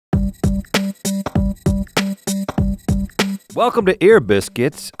Welcome to Ear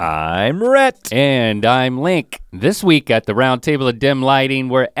Biscuits. I'm Rhett. And I'm Link. This week at the Round Table of Dim Lighting,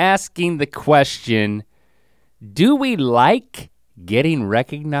 we're asking the question, do we like getting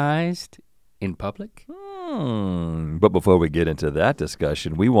recognized in public? But before we get into that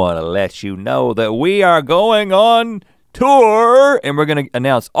discussion, we want to let you know that we are going on tour, and we're gonna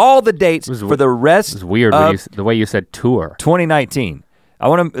announce all the dates for the rest. It's weird the way you said tour. 2019. I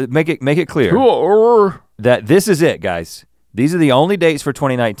want to make it clear Tour. that this is it, guys. These are the only dates for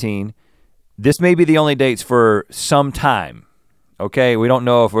 2019. This may be the only dates for some time, okay? We don't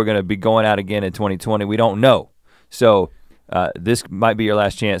know if we're gonna be going out again in 2020. We don't know. So this might be your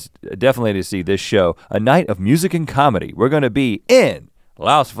last chance, definitely, to see this show, A Night of Music and Comedy. We're gonna be in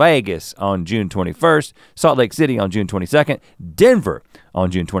Las Vegas on June 21st, Salt Lake City on June 22nd, Denver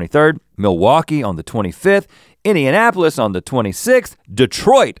on June 23rd, Milwaukee on the 25th, Indianapolis on the 26th,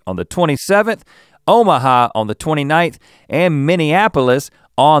 Detroit on the 27th, Omaha on the 29th, and Minneapolis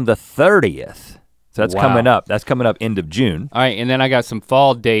on the 30th. So that's coming up. That's coming up end of June. All right, and then I got some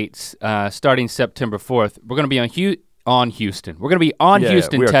fall dates starting September 4th. We're gonna be on Houston. We're gonna be on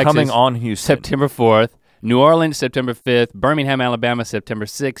Houston, we are Texas. coming on Houston. September 4th. New Orleans, September 5th. Birmingham, Alabama, September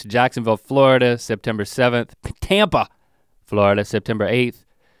 6th. Jacksonville, Florida, September 7th. Tampa, Florida, September 8th.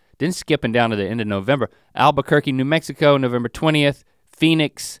 Then skipping down to the end of November. Albuquerque, New Mexico, November 20th.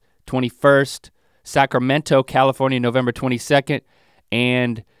 Phoenix, 21st. Sacramento, California, November 22nd.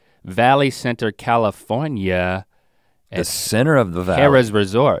 And Valley Center, California. The center of the valley. Harrah's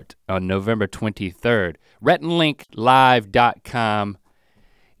Resort on November 23rd. RhettandLinkLive.com.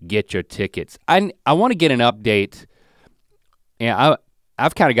 Get your tickets. I want to get an update. And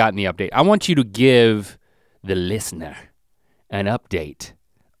I've kind of gotten the update. I want you to give the listener an update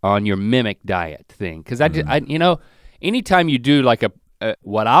on your mimic diet thing. Cause you know, anytime you do like a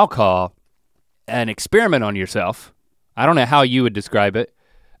what I'll call an experiment on yourself, I don't know how you would describe it.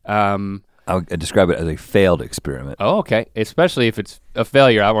 I would describe it as a failed experiment. Oh, okay, especially if it's a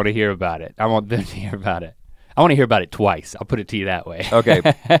failure, I wanna hear about it. I want them to hear about it. I wanna hear about it twice, I'll put it to you that way. Okay,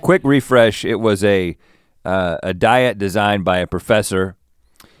 quick refresh. It was a diet designed by a professor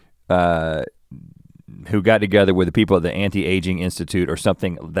who got together with the people at the Anti-Aging Institute or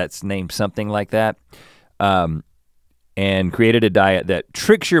something that's named something like that, and created a diet that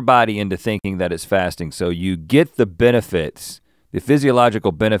tricks your body into thinking that it's fasting. So you get the benefits, the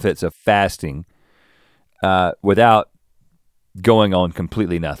physiological benefits of fasting without going on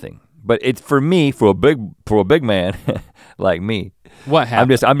completely nothing. But it's for me, for a big man like me. What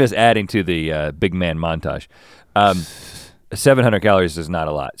happened? I'm just adding to the big man montage. 700 calories is not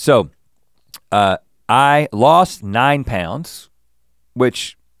a lot. So I lost 9 pounds,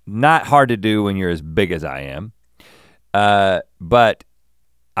 which not hard to do when you're as big as I am. But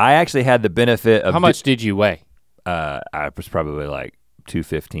I actually had the benefit of— How much did you weigh? I was probably like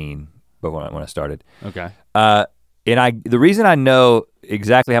 215, but when I started. Okay. And the reason I know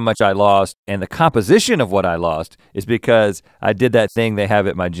exactly how much I lost and the composition of what I lost is because I did that thing they have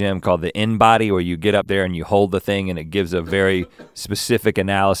at my gym called the InBody, where you get up there and you hold the thing and it gives a very specific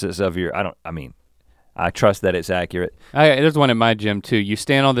analysis of your, I trust that it's accurate. There's one at my gym too. You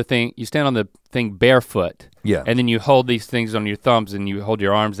stand on the thing barefoot. Yeah. And then you hold these things on your thumbs and you hold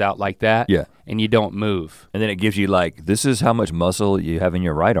your arms out like that. Yeah. And you don't move. And then it gives you like, this is how much muscle you have in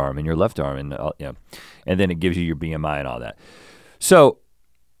your right arm and your left arm, and and then it gives you your BMI and all that. So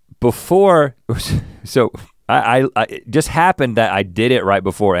I it just happened that I did it right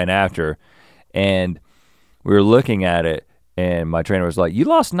before and after, and we were looking at it, and my trainer was like, "You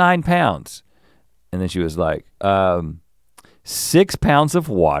lost 9 pounds," and then she was like, 6 pounds of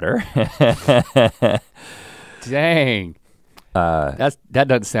water. Dang. That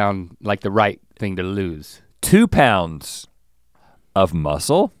doesn't sound like the right thing to lose. 2 pounds of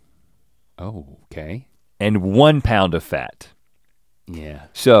muscle. Oh, okay. And 1 pound of fat. Yeah.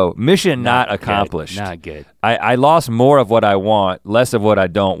 So mission not accomplished. Not good. I lost more of what I want, less of what I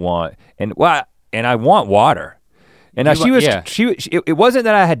don't want, and I want water. And now it wasn't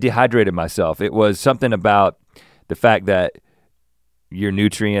that I had dehydrated myself. It was something about the fact that your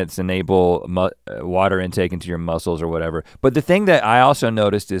nutrients enable water intake into your muscles or whatever. But the thing that I also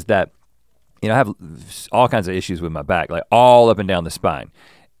noticed is that, I have all kinds of issues with my back, like all up and down the spine,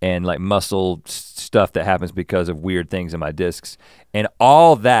 and like muscle stuff that happens because of weird things in my discs. And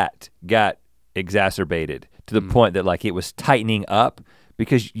all that got exacerbated to the point that like it was tightening up,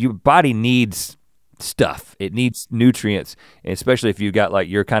 because your body needs stuff. It needs nutrients, especially if you got like,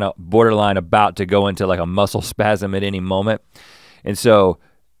 you're kind of borderline about to go into like a muscle spasm at any moment. And so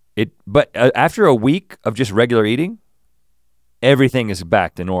but after a week of just regular eating, everything is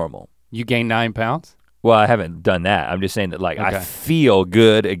back to normal. You gained 9 pounds? Well, I haven't done that. I'm just saying that like I feel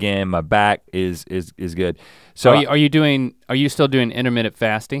good again. My back is good. So are you still doing intermittent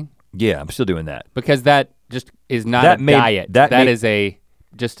fasting? Yeah, I'm still doing that. Because that just is not a diet.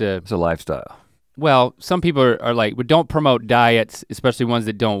 It's a lifestyle. Well, some people are like, well, don't promote diets, especially ones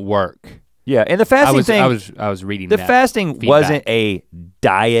that don't work. Yeah, and the fasting thing. I was reading the that fasting feedback. Wasn't a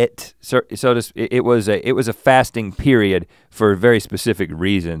diet, so it was a fasting period for very specific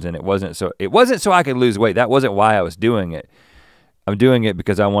reasons, and it wasn't so I could lose weight. That wasn't why I was doing it. I'm doing it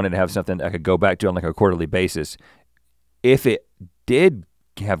because I wanted to have something I could go back to on like a quarterly basis. If it did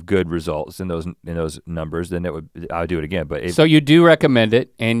have good results in those numbers, then I would do it again. But so you do recommend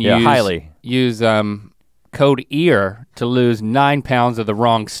it, and highly use code EAR to lose 9 pounds of the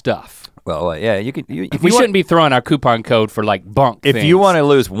wrong stuff. Well, yeah, you can. We shouldn't be throwing our coupon code for like bunk If things. you want to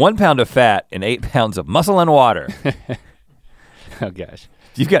lose 1 pound of fat and 8 pounds of muscle and water. Oh gosh.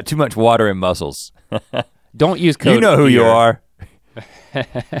 You've got too much water and muscles. Don't use code. You know who you are.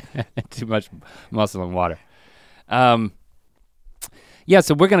 Too much muscle and water. Yeah,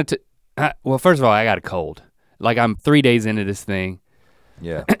 so we're gonna, well, first of all, I got a cold. Like I'm 3 days into this thing.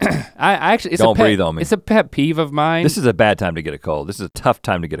 Yeah. I actually, Don't breathe on me. It's a pet peeve of mine. This is a bad time to get a cold. This is a tough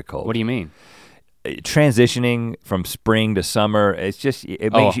time to get a cold. What do you mean? Transitioning from spring to summer, it's just,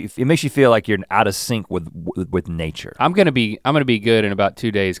 it makes you feel like you're out of sync with nature. I'm gonna be good in about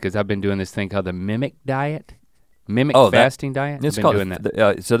 2 days because I've been doing this thing called the Mimic diet. Fasting diet? It's called doing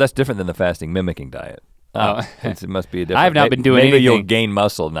that. So that's different than the fasting mimicking diet. It must be a different. I have not been doing anything. Maybe you'll gain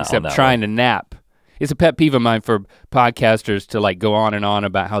muscle now. Except trying to nap. It's a pet peeve of mine for podcasters to like go on and on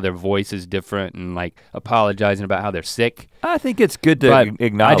about how their voice is different and like apologizing about how they're sick. I think it's good to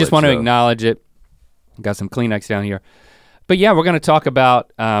acknowledge. I just want to acknowledge it. Got some Kleenex down here. But yeah, we're gonna talk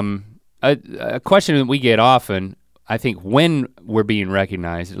about a question that we get often, I think when we're being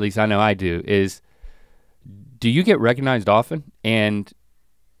recognized, at least I know I do, is do you get recognized often? And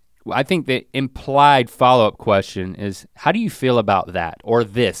I think the implied follow-up question is how do you feel about that or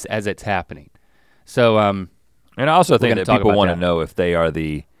this as it's happening? So and I also think that people want to know if they are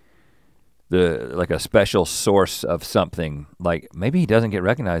the like a special source of something. Like maybe he doesn't get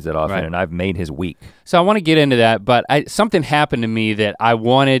recognized that often, and I've made his week. So I want to get into that, but something happened to me that I've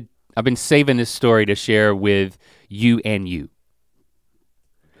been saving this story to share with you. And you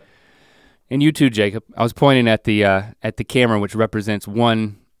too, Jacob. I was pointing at the camera, which represents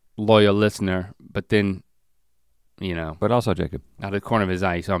one loyal listener, but then, But also Jacob. Out of the corner of his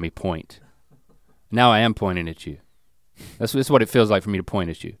eye, he saw me point. Now I am pointing at you. That's what it feels like for me to point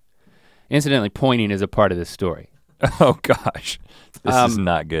at you. Incidentally, pointing is a part of this story. Oh gosh, this is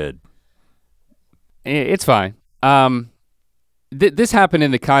not good. It's fine. This happened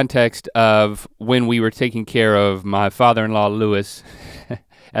in the context of when we were taking care of my father-in-law, Lewis,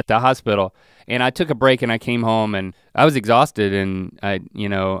 at the hospital. And I took a break and I came home and I was exhausted and I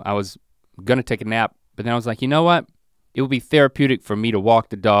was gonna take a nap, but then I was like, you know what? It would be therapeutic for me to walk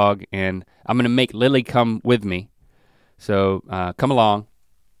the dog and I'm gonna make Lily come with me. So come along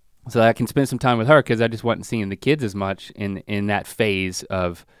so that I can spend some time with her because I just wasn't seeing the kids as much in that phase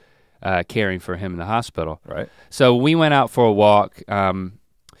of caring for him in the hospital. Right. So we went out for a walk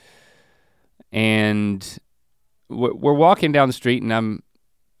and we're walking down the street and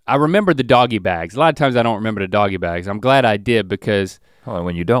I remember the doggy bags. A lot of times I don't remember the doggy bags. I'm glad I did because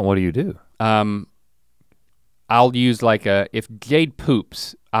when you don't, what do you do? I'll use if Jade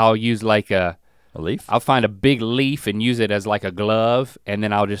poops, I'll use a leaf? I'll find a big leaf and use it as like a glove and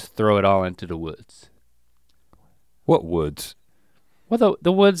then I'll just throw it all into the woods. What woods? Well,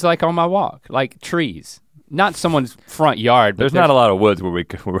 the woods like on my walk, like trees. Not someone's front yard. There's not a lot of woods where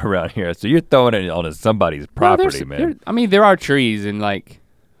we're around here, so you're throwing it on somebody's property, man. There are trees in like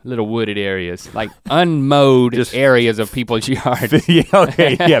little wooded areas, like unmowed areas of people's yards.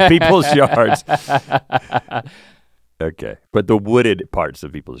 People's yards. Okay, but the wooded parts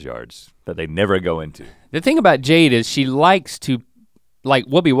of people's yards that they never go into. The thing about Jade is she likes to,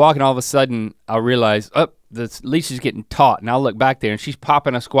 we'll be walking, all of a sudden I'll realize, the leash is getting taut, and I'll look back there and she's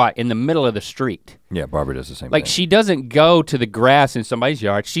popping a squat in the middle of the street. Yeah, Barbara does the same thing. She doesn't go to the grass in somebody's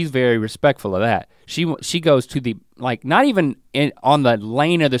yard. She's very respectful of that. She goes to the, not even on the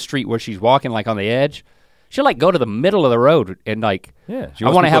lane of the street where she's walking, on the edge. She'll go to the middle of the road and I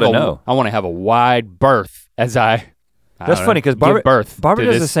want to have a wide berth as That's funny because Barbara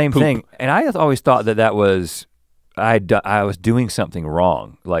does the same thing, and I always thought that was I was doing something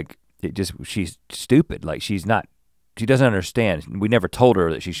wrong. She's stupid. She doesn't understand. We never told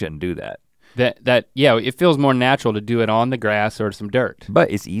her that she shouldn't do that. It feels more natural to do it on the grass or some dirt. But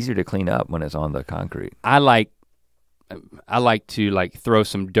it's easier to clean up when it's on the concrete. I like I like to like throw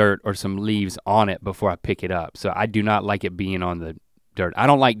some dirt or some leaves on it before I pick it up. So I do not like it being on the dirt. I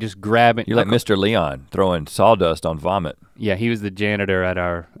don't like just grabbing. You're like Mr. Leon throwing sawdust on vomit. Yeah, he was the janitor at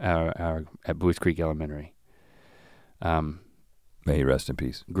our at Buies Creek Elementary. May he rest in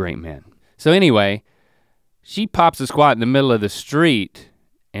peace. Great man. So anyway, she pops a squat in the middle of the street,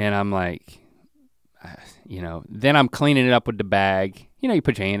 and I'm like, then I'm cleaning it up with the bag. You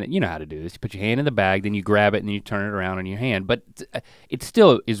put your hand, you know how to do this. You put your hand in the bag, then you grab it and then you turn it around on your hand. But it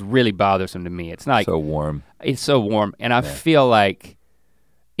still is really bothersome to me. It's not so warm. It's so warm, and I feel like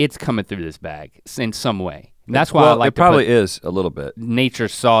it's coming through this bag in some way. And that's why I like it probably is a little bit. Nature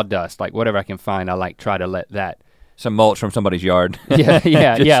sawdust, like whatever I can find, I like try to let that. Some mulch from somebody's yard. Yeah,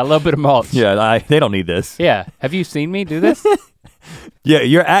 a little bit of mulch. Yeah, they don't need this. Yeah, have you seen me do this?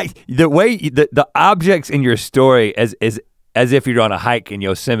 Yeah, the way the objects in your story as if you're on a hike in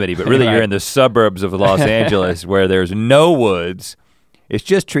Yosemite, but really you're in the suburbs of Los Angeles where there's no woods. It's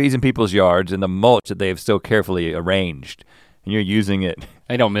just trees in people's yards and the mulch that they have so carefully arranged, and you're using it.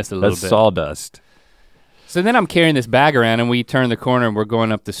 I don't miss a little bit. Sawdust. So then I'm carrying this bag around, and we turn the corner and we're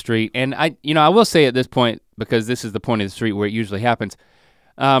going up the street. And I will say at this point, because this is the point of the street where it usually happens,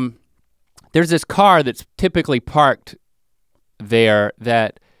 there's this car that's typically parked there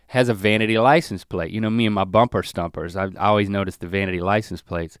that has a vanity license plate. Me and my bumper stumpers, I always notice the vanity license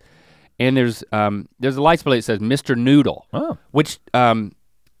plates. And there's a license plate that says Mr. Noodle, which for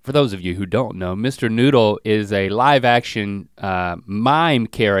those of you who don't know, Mr. Noodle is a live action mime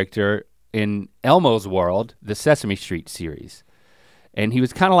character in Elmo's World, the Sesame Street series. And he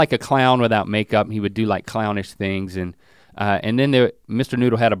was kind of like a clown without makeup. He would do like clownish things. And then Mr.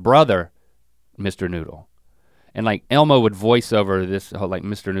 Noodle had a brother, Mr. Noodle. And like Elmo would voice over this whole like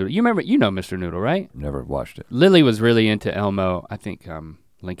Mr. Noodle. You know Mr. Noodle, right? Never watched it. Lily was really into Elmo. I think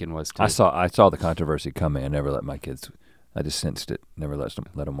Lincoln was too. I saw the controversy coming. I never let my kids, I just sensed it. Never let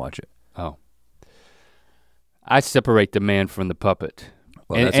them watch it. Oh. I separate the man from the puppet.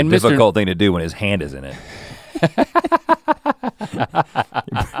 Well, that's a difficult thing to do when his hand is in it.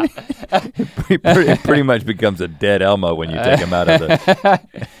 It pretty much becomes a dead Elmo when you take him out of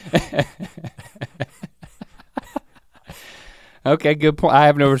the. Okay, good point. I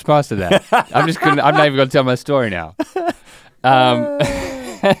have no response to that. I'm not even gonna tell my story now.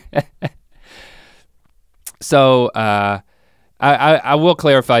 So I will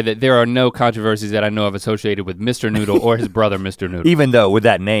clarify that there are no controversies that I know of associated with Mr. Noodle or his brother, Mr. Noodle. Even though with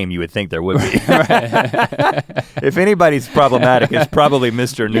that name, you would think there would be. If anybody's problematic, it's probably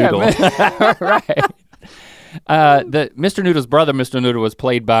Mr. Noodle. Yeah, right. The Mr. Noodle's brother, Mr. Noodle, was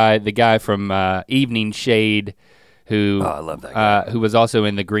played by the guy from Evening Shade, who I love that guy. Who was also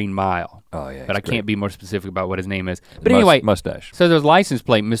in The Green Mile. Oh yeah. But I can't be more specific about what his name is. But anyway, mustache. So there's license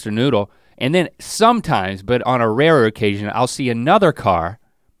plate Mr. Noodle. And then sometimes, but on a rarer occasion, I'll see another car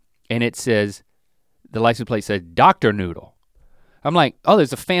and it says, the license plate says Dr. Noodle. I'm like, oh,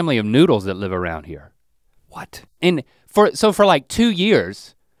 there's a family of noodles that live around here. What? And for like 2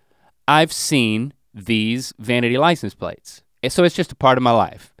 years, I've seen these vanity license plates. And so it's just a part of my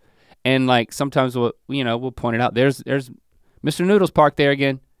life. And like sometimes we'll point it out. There's Mr. Noodle's parked there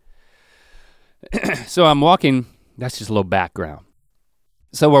again. So I'm walking, that's just a little background.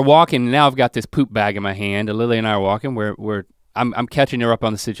 So we're walking, and now I've got this poop bag in my hand, and Lily and I are walking. I'm catching her up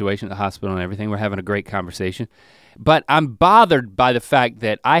on the situation at the hospital and everything. We're having a great conversation. But I'm bothered by the fact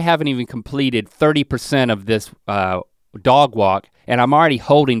that I haven't even completed 30% of this dog walk, and I'm already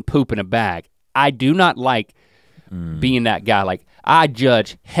holding poop in a bag. I do not like being that guy. Like, I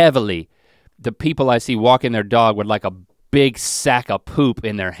judge heavily the people I see walking their dog with like a big sack of poop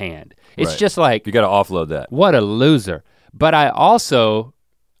in their hand. It's just like— you gotta offload that. What a loser. But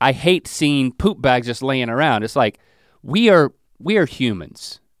I hate seeing poop bags just laying around. It's like, we are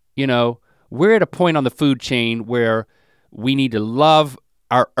humans, We're at a point on the food chain where we need to love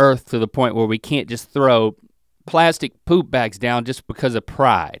our earth to the point where we can't just throw plastic poop bags down just because of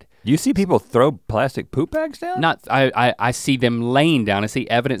pride. You see people throw plastic poop bags down? I see them laying down. I see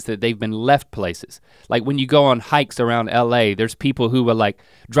evidence that they've been left places. Like when you go on hikes around LA, there's people who will like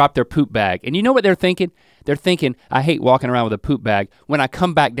drop their poop bag. And you know what they're thinking? They're thinking, I hate walking around with a poop bag. When I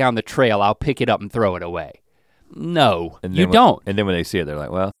come back down the trail, I'll pick it up and throw it away. No, you don't. And then when they see it, they're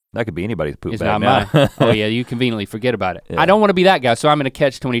like, well, that could be anybody's poop it's bag not now. Mine. Oh yeah, you conveniently forget about it. Yeah. I don't wanna be that guy, so I'm in a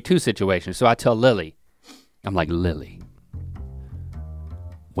catch-22 situation. So I tell Lily, I'm like, Lily,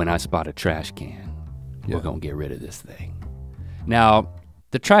 when I spot a trash can, we're gonna get rid of this thing. Now,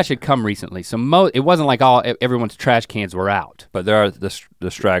 the trash had come recently, so it wasn't like everyone's trash cans were out. But there are the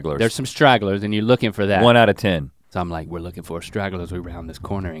stragglers. There's some stragglers and you're looking for that. 1 out of 10. So I'm like, we're looking for stragglers. We round this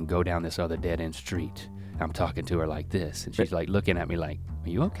corner and go down this other dead end street. I'm talking to her like this, and she's like looking at me like, are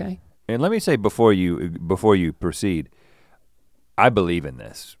you okay? And let me say before you proceed, I believe in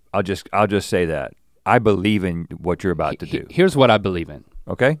this. I'll just say that. I believe in what you're about to do. Here's what I believe in.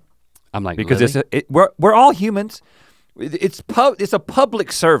 Okay? I'm like, because we're all humans. It's a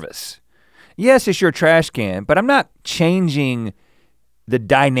public service. Yes, it's your trash can, but I'm not changing the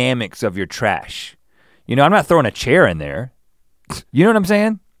dynamics of your trash. You know, I'm not throwing a chair in there. You know what I'm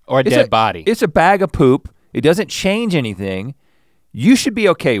saying? Or a dead body. It's a bag of poop. It doesn't change anything. You should be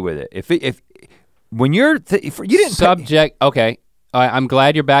okay with it. If when you're if you didn't subject okay. I'm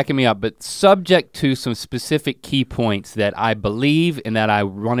glad you're backing me up, but subject to some specific key points that I believe and that I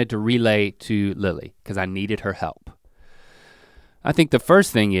wanted to relay to Lily because I needed her help. I think the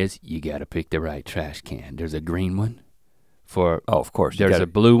first thing is you gotta pick the right trash can. There's a green one for, oh, of course. There's a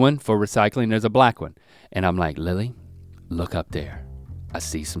blue one for recycling, there's a black one. And I'm like, Lily, look up there. I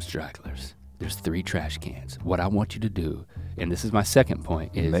see some stragglers. There's 3 trash cans. What I want you to do, and this is my second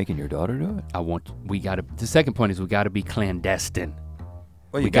point, is making your daughter do it? The second point is we gotta be clandestine.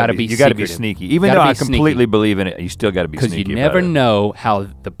 Well, you gotta be sneaky. Even though I completely believe in it, you still gotta be sneaky. Because you never know how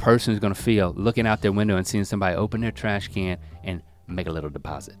the person is gonna feel looking out their window and seeing somebody open their trash can and make a little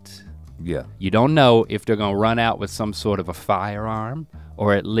deposit. Yeah. You don't know if they're gonna run out with some sort of a firearm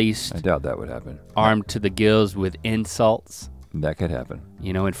or at least I doubt that would happen. Armed to the gills with insults. That could happen.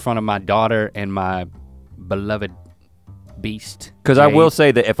 You know, in front of my daughter and my beloved beast. Because I will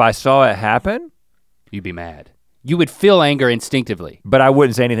say that if I saw it happen, you'd be mad. You would feel anger instinctively. But I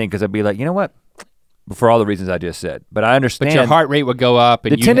wouldn't say anything because I'd be like, you know what? For all the reasons I just said. But I understand. But your heart rate would go up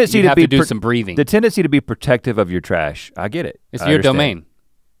and you have to do some breathing. The tendency to be protective of your trash, I get it. It's your domain.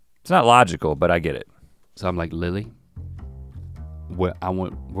 It's not logical, but I get it. So I'm like, Lily, we're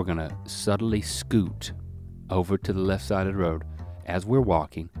gonna subtly scoot over to the left side of the road. As we're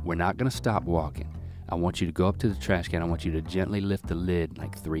walking, we're not gonna stop walking. I want you to go up to the trash can. I want you to gently lift the lid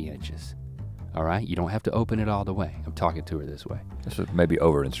like 3 inches. All right, you don't have to open it all the way. I'm talking to her this way. This is maybe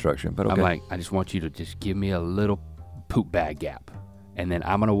over instruction, but okay. I'm like, I just want you to just give me a little poop bag gap. And then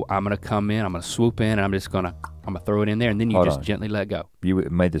I'm gonna come in, I'm gonna swoop in, and I'm gonna throw it in there, and then you just gently let go. You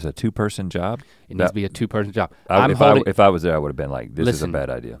made this a 2-person job? It needs to be a 2-person job. If I was there, I would have been like, this is a bad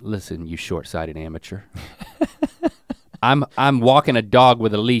idea. Listen, you short-sighted amateur. I'm walking a dog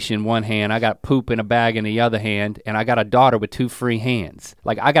with a leash in one hand, I got poop in a bag in the other hand, and I got a daughter with 2 free hands.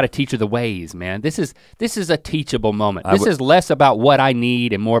 Like I gotta teach her the ways, man. This is a teachable moment. This is less about what I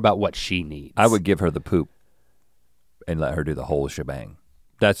need and more about what she needs. I would give her the poop and let her do the whole shebang.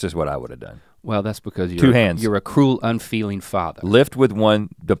 That's just what I would have done. Well, that's because you're a cruel, unfeeling father. Lift with one,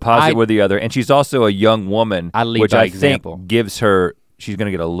 deposit with the other, and she's also a young woman, which I think gives her, she's gonna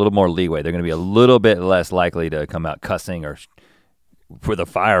get a little more leeway. They're gonna be a little bit less likely to come out cussing or with a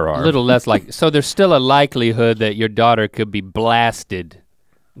firearm. A little less like, so there's still a likelihood that your daughter could be blasted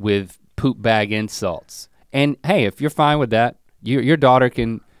with poop bag insults. And hey, if you're fine with that, your daughter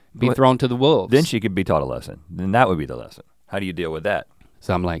can be thrown to the wolves. Then she could be taught a lesson. Then that would be the lesson. How do you deal with that?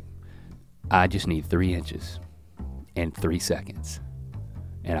 So I'm like, I just need 3 inches and 3 seconds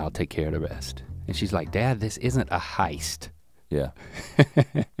and I'll take care of the rest. And she's like, Dad, this isn't a heist. Yeah,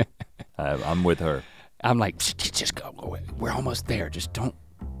 I'm with her. I'm like, just go, we're almost there. Just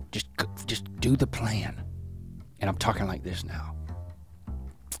do the plan. And I'm talking like this now.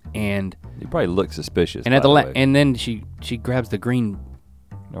 And you probably look suspicious. And and then she grabs the green.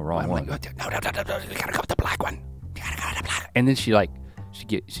 No, wrong one. Like, no, you gotta go with the black one. You gotta go with the black. And then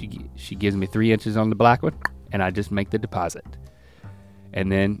she gives me 3 inches on the black one, and I just make the deposit.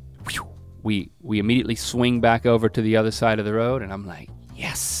 And then we immediately swing back over to the other side of the road, and I'm like,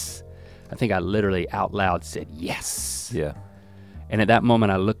 yes. I think I literally out loud said yes. Yeah. And at that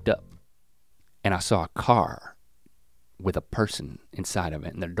moment I looked up and I saw a car with a person inside of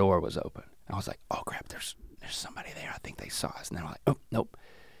it, and their door was open. I was like, oh crap, there's somebody there. I think they saw us. And then I'm like, oh, nope,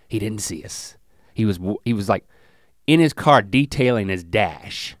 he didn't see us. He was like in his car detailing his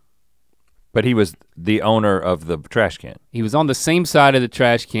dash. But he was the owner of the trash can. He was on the same side of the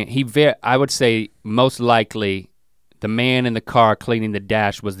trash can. I would say most likely the man in the car cleaning the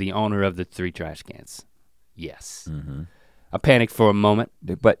dash was the owner of the 3 trash cans. Yes. Mm-hmm. I panicked for a moment.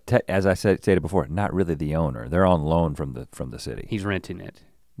 But as I stated before, not really the owner. They're on loan from the city. He's renting it.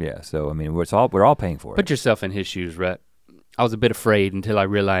 Yeah, so I mean, we're all paying for it. Put yourself in his shoes, Rhett. I was a bit afraid until I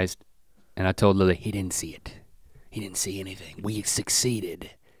realized, and I told Lily, he didn't see it. He didn't see anything. We succeeded.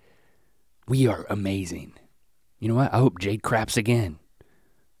 We are amazing. You know what? I hope Jade craps again.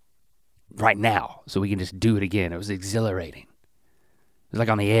 Right now, so we can just do it again. It was exhilarating. It was like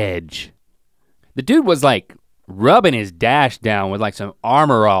on the edge. The dude was like rubbing his dash down with like some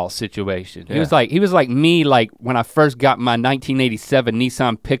Armor All situation. Yeah. He was like me like when I first got my 1987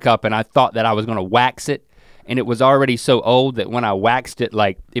 Nissan pickup and I thought that I was gonna wax it and it was already so old that when I waxed it,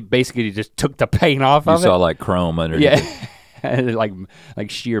 like it basically just took the paint off of it. You saw like chrome underneath it.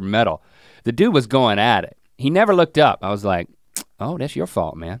 like sheer metal. The dude was going at it. He never looked up. I was like, oh, that's your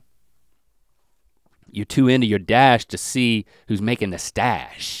fault, man. You're too into your dash to see who's making the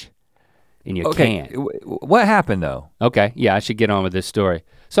stash. And you can't. What happened though? Okay, yeah, I should get on with this story.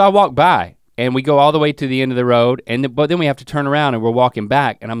 So I walk by and we go all the way to the end of the road but then we have to turn around and we're walking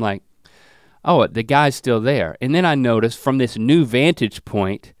back and I'm like, oh, the guy's still there. And then I notice from this new vantage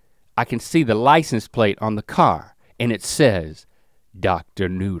point, I can see the license plate on the car and it says, Dr.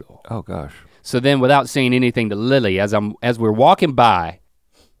 Noodle. Oh gosh. So then without saying anything to Lily, as we're walking by,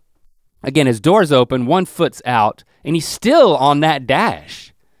 again, his door's open, one foot's out, and he's still on that dash.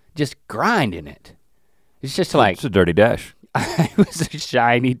 Just grinding it. It's just like. It's a dirty dash. It was a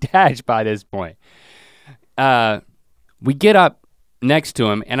shiny dash by this point. We get up next to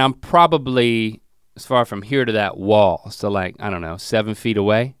him and I'm probably as far from here to that wall. So like, I don't know, 7 feet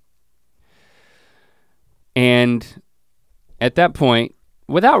away. And at that point,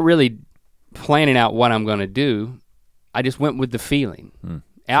 without really planning out what I'm gonna do, I just went with the feeling.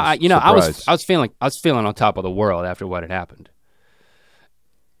 I was feeling on top of the world after what had happened.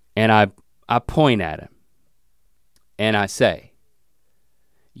 And I point at him and I say,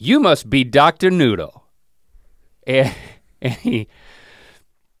 you must be Dr. Noodle. And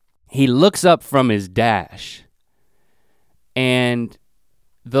he looks up from his dash and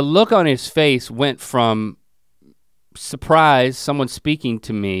the look on his face went from surprise, someone speaking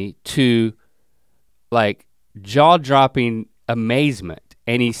to me, to like jaw-dropping amazement.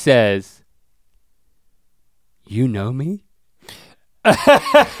 And he says, you know me? And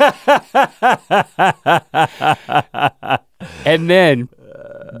then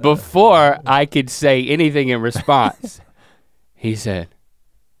before I could say anything in response, he said,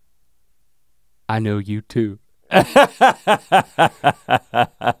 I know you too. And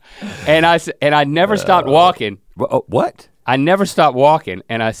I never stopped walking. What? I never stopped walking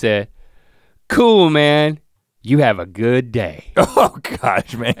and I said, cool, man. You have a good day. Oh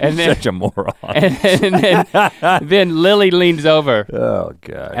gosh, man, and you're such a moron. And then Lily leans over. Oh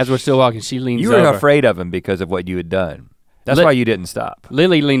gosh. As we're still walking, she leans over. You were afraid of him because of what you had done. That's why you didn't stop.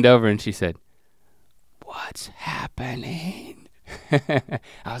 Lily leaned over and she said, what's happening? I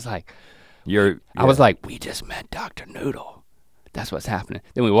was like, I was like, we just met Dr. Noodle. That's what's happening.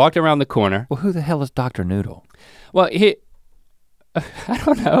 Then we walked around the corner. Well, who the hell is Dr. Noodle? Well, I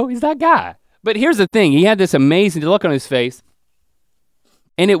don't know, he's that guy. But here's the thing, he had this amazing look on his face,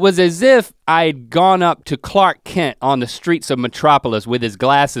 and it was as if I had gone up to Clark Kent on the streets of Metropolis with his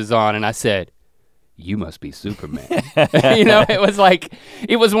glasses on, and I said, you must be Superman. You know, it was like,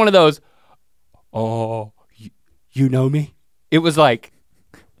 it was one of those, oh, you know me? It was like,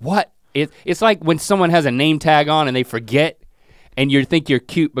 what? It's like when someone has a name tag on and they forget, and you think you're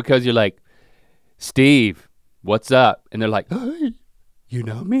cute because you're like, Steve, what's up? And they're like, hey. You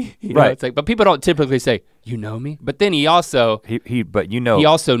know me? You know, right. It's like, but people don't typically say, you know me? But then he also, he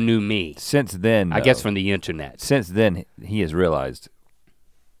also knew me. Since then, I guess from the internet. Since then, he has realized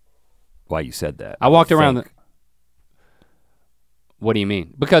why you said that. I walked around what do you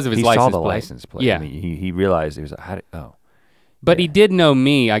mean? Because of his license plate. He saw the license plate. Yeah. I mean, he realized he was like, But he did know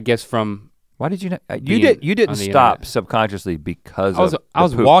me, I guess from. Why did you not? You didn't stop subconsciously because I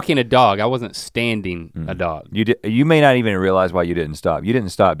was walking a dog. I wasn't standing a dog. You may not even realize why you didn't stop. You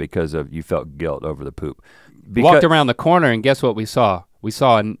didn't stop because you felt guilt over the poop. Walked around the corner and guess what we saw? We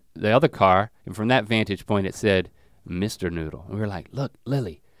saw the other car, and from that vantage point it said, Mr. Noodle. And we were like, look,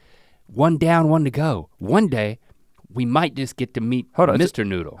 Lily, one down, one to go. One day we might just get to meet Mr.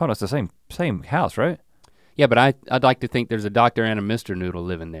 Noodle. Hold on, it's the same house, right? Yeah, but I'd like to think there's a Dr. and a Mr. Noodle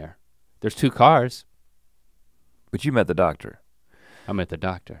living there. There's 2 cars. But you met the doctor. I met the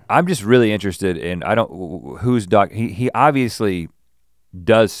doctor. I'm just really interested in, who's doc, he obviously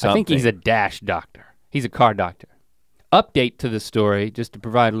does something. I think he's a dash doctor. He's a car doctor. Update to the story, just to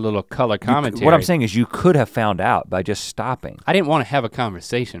provide a little color commentary. What I'm saying is you could have found out by just stopping. I didn't want to have a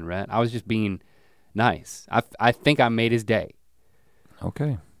conversation, Rhett. I was just being nice. I think I made his day.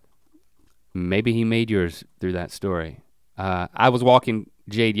 Okay. Maybe he made yours through that story. I was walking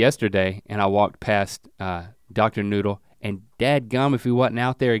Jade yesterday and I walked past Dr. Noodle and dadgum if he wasn't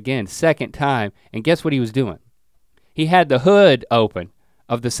out there again, second time, and guess what he was doing? He had the hood open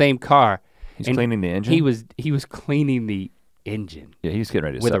of the same car. He's cleaning the engine? He was cleaning the engine. Yeah, he's getting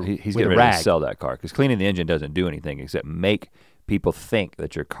ready to sell. He's getting ready to sell that car because cleaning the engine doesn't do anything except make people think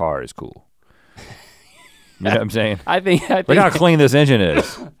that your car is cool. You know what I'm saying? I think look how clean this engine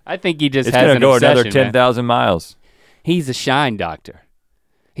is. I think he just it's has gonna an go obsession, another 10,000 miles. He's a shine doctor.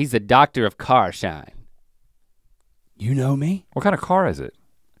 He's the doctor of car shine. You know me? What kind of car is it?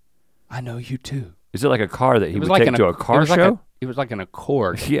 I know you too. Is it like a car that he would take to a car show? It was like an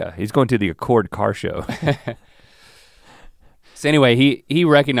Accord. Yeah, he's going to the Accord car show. So anyway, he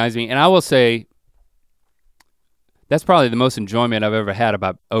recognized me, and I will say, that's probably the most enjoyment I've ever had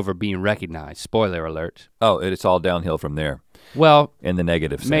over being recognized. Spoiler alert. Oh, it's all downhill from there. Well, in the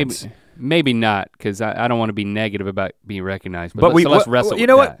negative sense. Maybe not, because I don't want to be negative about being recognized. But let's wrestle. You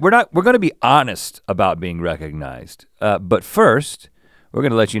know what? We're going to be honest about being recognized. But first, we're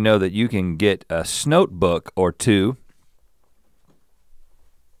going to let you know that you can get a Snotebook or two.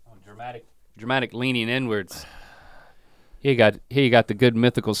 Oh, dramatic leaning inwards. Here you got the good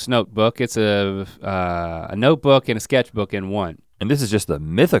Mythical Snotebook. It's a notebook and a sketchbook in one. And this is just the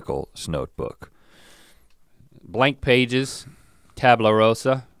Mythical Snotebook. Blank pages, tabla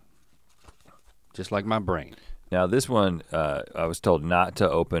rosa, just like my brain. Now this one, I was told not to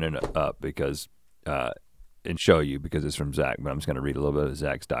open it up because, and show you because it's from Zach, but I'm just gonna read a little bit of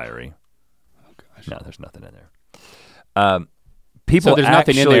Zach's diary. Oh gosh. No, there's nothing in there. So there's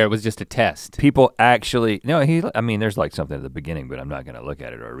nothing in there, it was just a test. People actually, no, I mean, there's like something at the beginning, but I'm not gonna look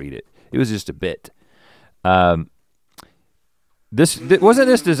at it or read it. It was just a bit. Wasn't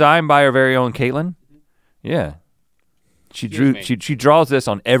this designed by our very own Caitlin? Yeah. She draws this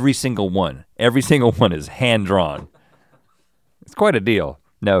on every single one. Every single one is hand drawn. It's quite a deal.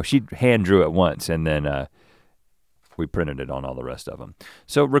 No, she hand drew it once and then we printed it on all the rest of them.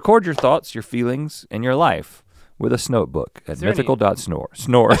 So record your thoughts, your feelings, and your life with a Snotebook at mythical.snore.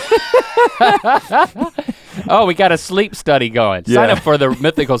 Snore. Oh, we got a sleep study going. Yeah. Sign up for the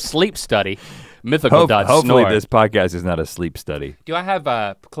Mythical sleep study. Mythical.snore. Hopefully this podcast is not a sleep study. Do I have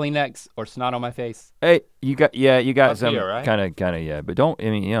Kleenex or snot on my face? Hey, you got some here, right? kind of yeah, but don't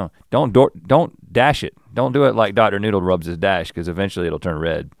dash it. Don't do it like Dr. Noodle rubs his dash because eventually it'll turn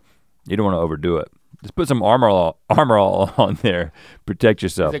red. You don't want to overdo it. Just put some armor all on there. Protect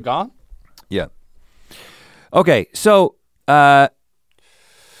yourself. Is it gone? Yeah. Okay, so we're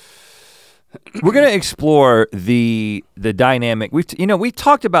gonna explore the dynamic. We've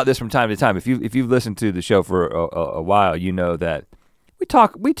talked about this from time to time. If you've listened to the show for a while, you know that we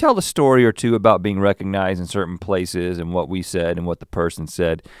tell a story or two about being recognized in certain places and what we said and what the person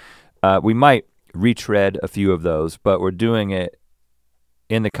said. We might retread a few of those, but we're doing it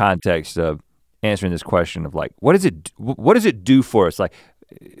in the context of answering this question of like, what does it do for us? Like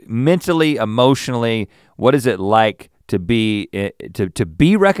mentally, emotionally, what is it like to be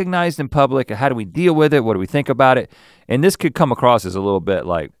recognized in public? How do we deal with it? What do we think about it? And this could come across as a little bit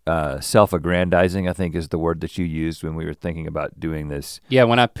like self-aggrandizing, I think is the word that you used when we were thinking about doing this. Yeah,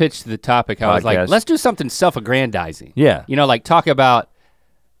 when I pitched the topic, I was like, let's do something self-aggrandizing. Yeah. Like talk about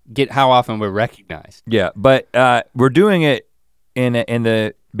how often we're recognized. Yeah, but we're doing it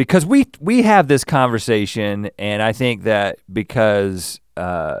because we have this conversation, and I think that because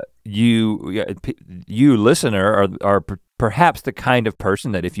you listener are perhaps the kind of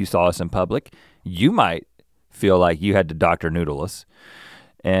person that if you saw us in public, you might feel like you had to Dr. Noodle us,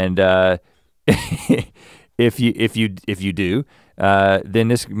 and if you do, then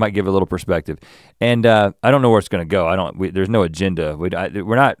this might give a little perspective. And I don't know where it's gonna go. There's no agenda.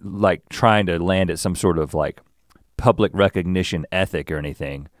 We're not like trying to land at some sort of like public recognition ethic or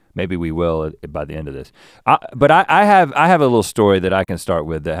anything. Maybe we will by the end of this. But I have a little story that I can start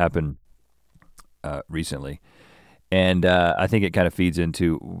with that happened recently. And I think it kind of feeds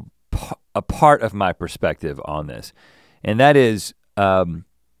into a part of my perspective on this. And that is, I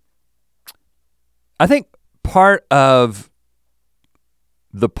think part of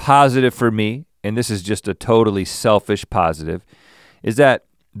the positive for me, and this is just a totally selfish positive, is that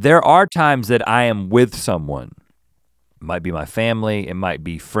there are times that I am with someone. It might be my family, it might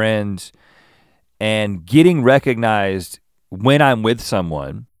be friends, and getting recognized when I'm with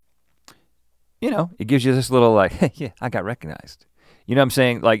someone, it gives you this little like, hey, yeah, I got recognized. You know what I'm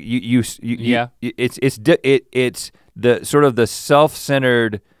saying? Like yeah. It's the sort of the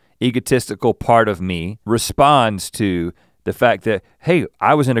self-centered, egotistical part of me responds to the fact that, hey,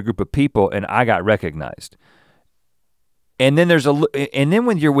 I was in a group of people and I got recognized. And then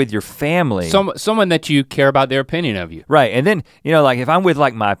when you're with your family, someone that you care about their opinion of you, right? And then like if I'm with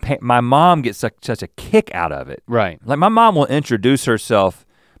like my mom gets such a kick out of it, right? Like my mom will introduce herself.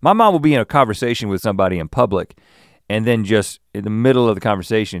 My mom will be in a conversation with somebody in public, and then just in the middle of the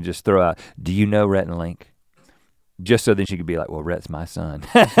conversation, just throw out, "Do you know Rhett and Link?" Just so then she could be like, "Well, Rhett's my son,"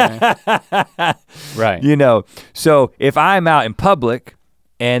 right? So if I'm out in public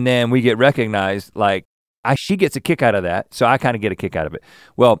and then we get recognized, like. she gets a kick out of that, so I kind of get a kick out of it.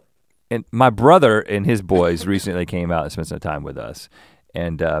 Well, and my brother and his boys recently came out and spent some time with us,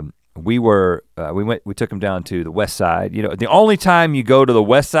 and we took them down to the west side. You know, the only time you go to the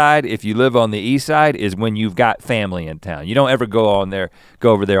west side if you live on the east side is when you've got family in town. You don't ever go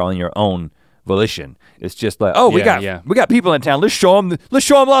over there on your own volition. It's just like, oh, we got people in town. Let's show them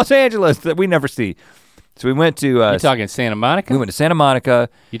Los Angeles that we never see. So we went to. You talking Santa Monica? We went to Santa Monica.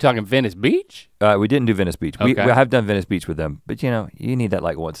 You talking Venice Beach? We didn't do Venice Beach. Okay. We have done Venice Beach with them, but you know, you need that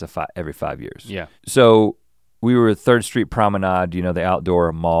like once every 5 years. Yeah. So we were at 3rd Street Promenade, you know, the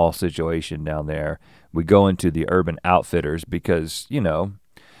outdoor mall situation down there. We go into the Urban Outfitters because, you know,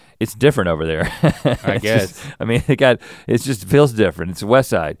 it's different over there. I guess. It just feels different. It's the west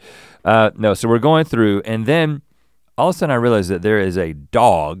side. No, so we're going through, and then all of a sudden I realized that there is a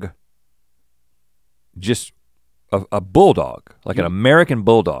dog, just a bulldog, like an American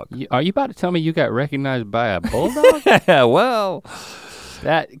bulldog. Are you about to tell me you got recognized by a bulldog? Well.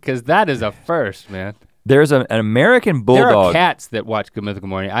 Because that is a first, man. There's an American bulldog. There are cats that watch Good Mythical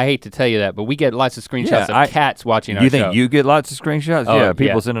Morning. I hate to tell you that, but we get lots of screenshots of cats watching our show. You think you get lots of screenshots? Oh, yeah,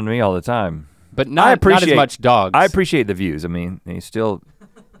 people send them to me all the time. But not as much dogs. I appreciate the views. I mean, it still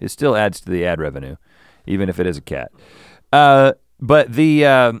adds to the ad revenue, even if it is a cat. But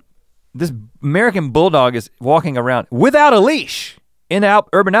this American bulldog is walking around without a leash in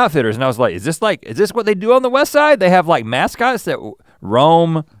Urban Outfitters, and I was like, is this what they do on the west side? They have like mascots that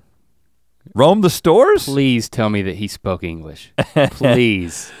roam the stores? Please tell me that he spoke English.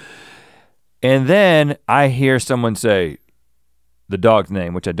 Please. And then I hear someone say the dog's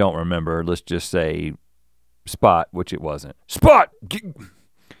name, which I don't remember. Let's just say Spot, which it wasn't. Spot, get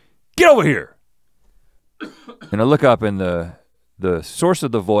over here. And I look up in the source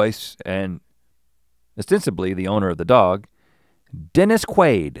of the voice, and ostensibly the owner of the dog, Dennis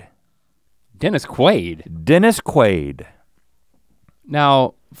Quaid. Dennis Quaid? Dennis Quaid.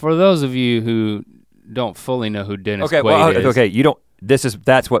 Now, for those of you who don't fully know who Dennis Quaid is. Okay, you don't,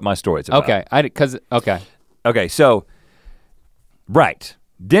 that's what my story's about. Okay, Okay, so, right.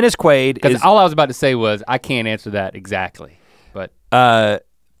 Dennis Quaid is. Because all I was about to say was, I can't answer that exactly, but.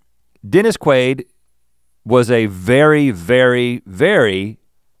 Dennis Quaid was a very, very, very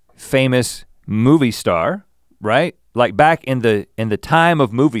famous movie star, right? Like back in the time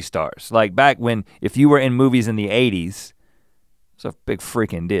of movie stars, like back when, if you were in movies in the 80s, it's a big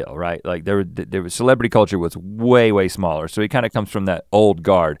freaking deal, right? Like there was celebrity culture was way, way smaller. So he kind of comes from that old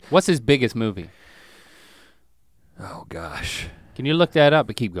guard. What's his biggest movie? Oh gosh. Can you look that up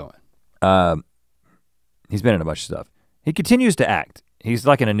and keep going? He's been in a bunch of stuff. He continues to act. He's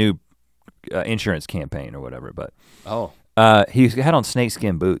like in a new insurance campaign or whatever, but. Oh. He had on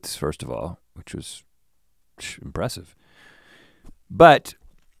snakeskin boots, first of all, which was impressive. But,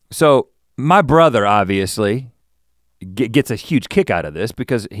 so my brother obviously gets a huge kick out of this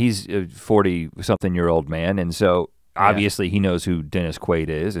because he's a 40-something-year-old man, and so obviously he knows who Dennis Quaid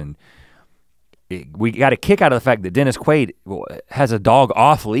is, and we got a kick out of the fact that Dennis Quaid has a dog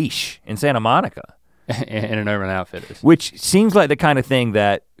off leash in Santa Monica. In an Urban Outfitters. Which seems like the kind of thing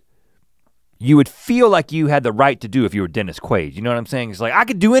that you would feel like you had the right to do if you were Dennis Quaid. You know what I'm saying? It's like, I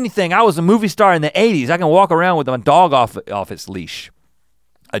could do anything. I was a movie star in the 80s. I can walk around with my dog off its leash.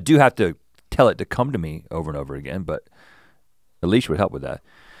 I do have to tell it to come to me over and over again, but a leash would help with that.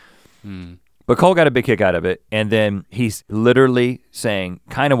 But Cole got a big kick out of it, and then he's literally saying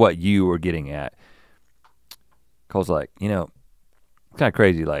kind of what you were getting at. Cole's like, you know, it's kind of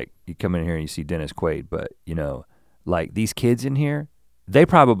crazy, like you come in here and you see Dennis Quaid, but you know, like these kids in here, they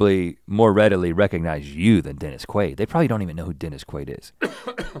probably more readily recognize you than Dennis Quaid. They probably don't even know who Dennis Quaid is.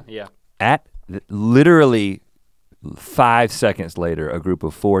 Yeah. Literally 5 seconds later, a group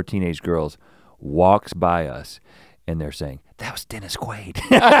of 4 teenage girls walks by us and they're saying, that was Dennis Quaid.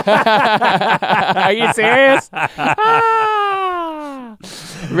 Are you serious?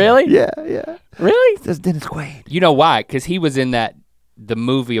 Really? Yeah. Really? That's Dennis Quaid. You know why? Because he was in the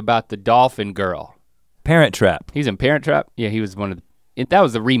movie about the dolphin girl. Parent Trap. He's in Parent Trap? Yeah, he was one of that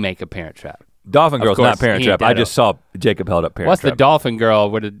was the remake of Parent Trap. Dolphin Girl's not Parent Trap. I just saw Jacob held up Parent What's Trap. What's the dolphin girl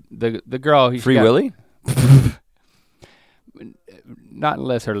with the girl? Free Willy? Not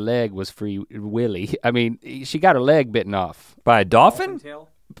unless her leg was Free Willy. I mean, she got her leg bitten off. By a dolphin?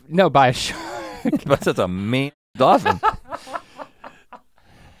 No, by a shark. That's a mean dolphin.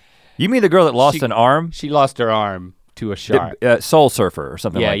 You mean the girl that lost an arm? She lost her arm to a shark. Soul Surfer or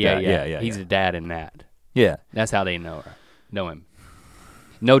something like that. Yeah. He's a dad in that. Yeah. That's how they know him.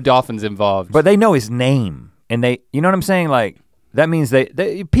 No dolphins involved. But they know his name, and you know what I'm saying? Like that means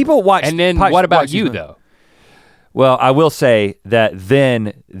they people watch. And then what about you though? Well, I will say that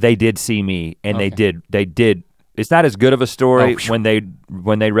then they did see me, and they did. It's not as good of a story when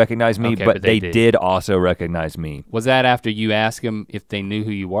they recognized me, but they did also recognize me. Was that after you asked them if they knew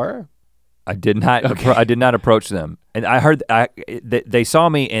who you were? I did not. I did not approach them, and I heard they saw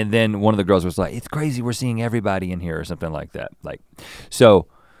me, and then one of the girls was like, "It's crazy, we're seeing everybody in here," or something like that. Like, so.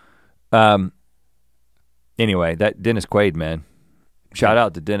 Anyway, that Dennis Quaid, man. Shout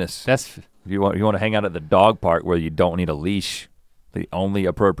out to Dennis. That's you want to hang out at the dog park where you don't need a leash. The only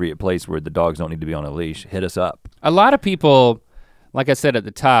appropriate place where the dogs don't need to be on a leash. Hit us up. A lot of people, like I said at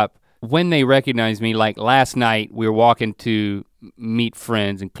the top, when they recognize me, like last night we were walking to meet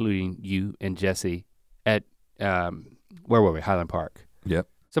friends, including you and Jesse at, where were we, Highland Park. Yep.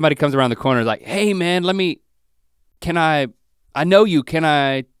 Somebody comes around the corner like, hey man, I know you, can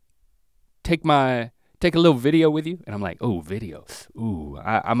I take a little video with you? And I'm like, oh, video. Ooh,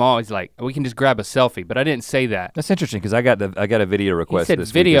 I'm always like, we can just grab a selfie, but I didn't say that. That's interesting because I got a video request he said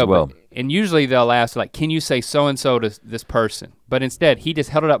this video, week as well. And usually they'll ask like, can you say so-and-so to this person? But instead he just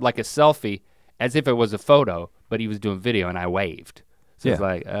held it up like a selfie as if it was a photo, but he was doing video and I waved. So it's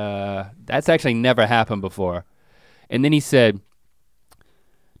like, that's actually never happened before. And then he said,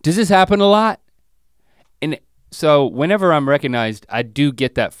 does this happen a lot? And so whenever I'm recognized, I do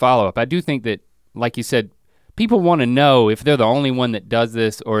get that follow-up. I do think that, like you said, people wanna know if they're the only one that does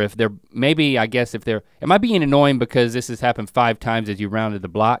this or if they're, maybe I guess if they're, am I being annoying because this has happened 5 times as you rounded the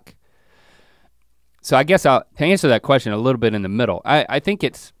block? So I guess to answer that question a little bit in the middle, I think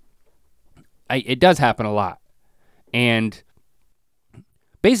it does happen a lot. And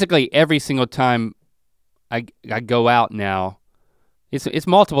basically every single time I go out now, it's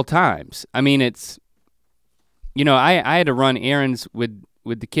multiple times. I mean, it's, you know, I had to run errands with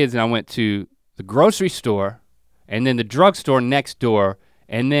the kids and I went to the grocery store and then the drugstore next door,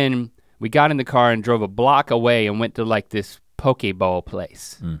 and then we got in the car and drove a block away and went to like this poke bowl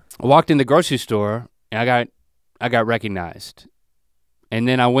place. I walked in the grocery store and I got recognized. And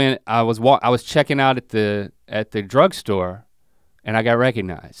then I was checking out at the drugstore and I got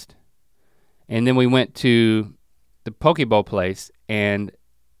recognized. And then we went to the poke bowl place and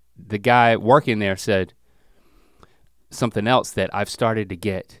the guy working there said something else that I've started to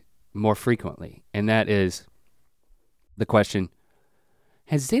get more frequently, and that is the question,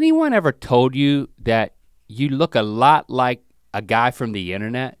 has anyone ever told you that you look a lot like a guy from the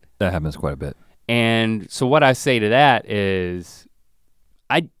internet? That happens quite a bit. And so what I say to that is,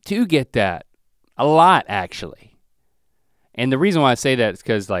 I do get that a lot actually. And the reason why I say that is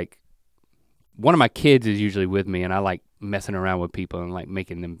because like, one of my kids is usually with me and I like messing around with people and like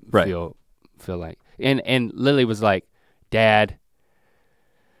making them feel like, and Lily was like, Dad,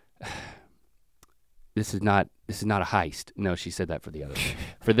 this is not a heist. No, she said that for the other thing.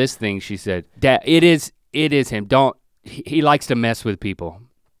 For this thing, she said, Dad, it is him. He likes to mess with people.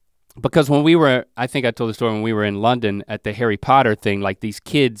 Because when we were, I think I told the story when we were in London at the Harry Potter thing, like these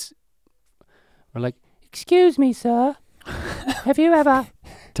kids were like, excuse me, sir, have you ever,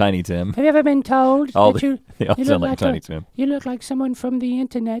 Tiny Tim. have you ever been told They all sound like Tiny Tim. You look like someone from the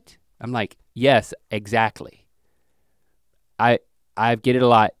internet? I'm like, yes, exactly. I get it a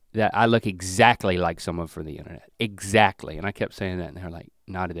lot that I look exactly like someone from the internet, exactly. And I kept saying that and they're like,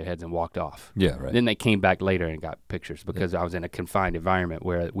 nodded their heads and walked off. Yeah, right. Then they came back later and got pictures because I was in a confined environment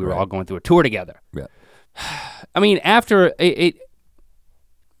where we were all going through a tour together. Yeah. I mean, after it,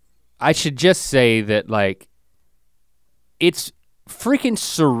 I should just say that like, it's freaking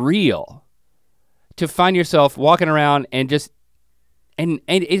surreal to find yourself walking around and just, and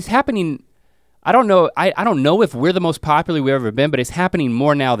it's happening. I don't know if we're the most popular we've ever been, but it's happening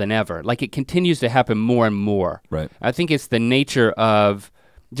more now than ever. Like it continues to happen more and more. Right. I think it's the nature of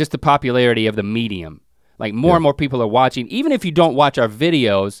just the popularity of the medium. Like more and more people are watching. Even if you don't watch our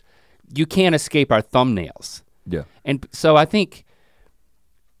videos, you can't escape our thumbnails. Yeah. And so I think,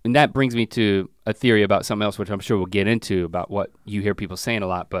 and that brings me to a theory about something else, which I'm sure we'll get into about what you hear people saying a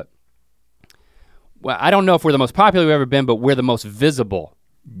lot, but well, I don't know if we're the most popular we've ever been, but we're the most visible.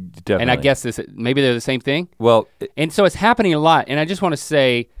 Definitely. And I guess maybe they're the same thing? Well. And so it's happening a lot, and I just want to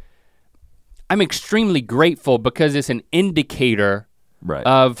say, I'm extremely grateful because it's an indicator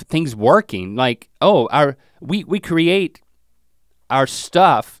of things working. Like, we create our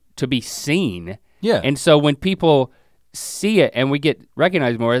stuff to be seen. Yeah. And so when people see it and we get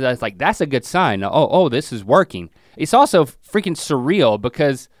recognized more, that's like, that's a good sign. Oh, this is working. It's also freaking surreal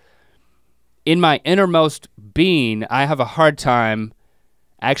because in my innermost being, I have a hard time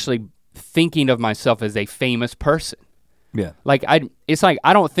actually thinking of myself as a famous person. Yeah. Like it's like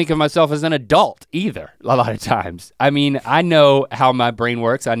I don't think of myself as an adult either a lot of times. I mean, I know how my brain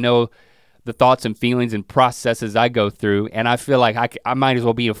works. I know the thoughts and feelings and processes I go through, and I feel like I might as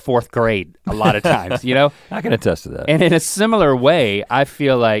well be in 4th grade a lot of times, you know? I can attest to that. And in a similar way, I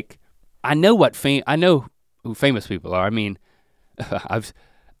feel like I know who famous people are. I mean,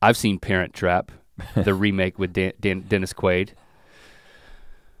 I've seen Parent Trap, the remake with Dennis Quaid.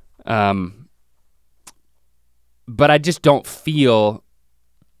 But I just don't feel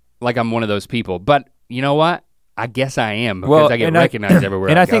like I'm one of those people. But you know what? I guess I am because I get recognized everywhere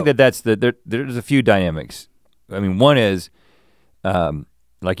I go. And I think that's there's a few dynamics. I mean, one is,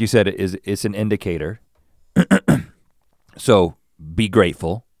 like you said, it's an indicator. So be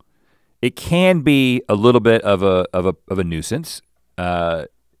grateful. It can be a little bit of a nuisance at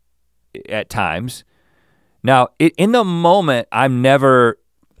times. Now, in the moment, I'm never.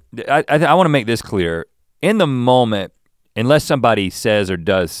 I want to make this clear. In the moment, unless somebody says or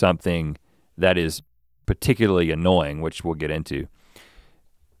does something that is particularly annoying, which we'll get into,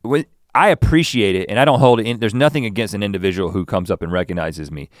 I appreciate it and I don't hold it in. There's nothing against an individual who comes up and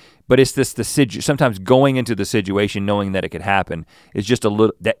recognizes me, but it's sometimes going into the situation knowing that it could happen is just a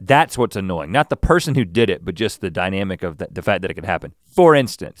little, that's what's annoying. Not the person who did it, but just the dynamic of the fact that it could happen. For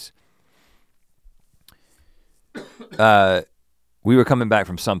instance, we were coming back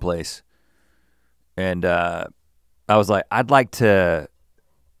from someplace and I was like, I'd like to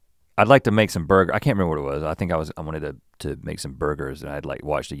make some burger. I can't remember what it was. I think I wanted to make some burgers and I'd like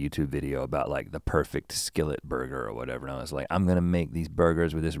watched a YouTube video about like the perfect skillet burger or whatever. And I was like, I'm gonna make these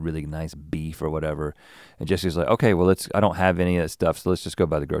burgers with this really nice beef or whatever. And Jesse was like, okay, well I don't have any of that stuff, so let's just go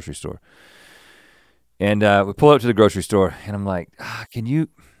by the grocery store. And we pull up to the grocery store and I'm like, can you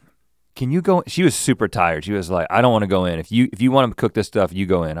go? She was super tired. She was like, I don't wanna go in. If you wanna cook this stuff, you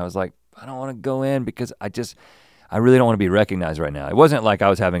go in. I was like, I don't wanna go in because I really don't want to be recognized right now. It wasn't like I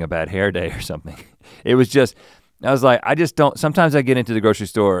was having a bad hair day or something. It was just, I was like, I just don't, sometimes I get into the grocery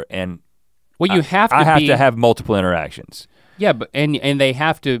store and well, you have to I have to have multiple interactions. Yeah, but and they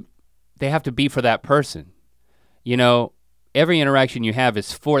have to be for that person. You know, every interaction you have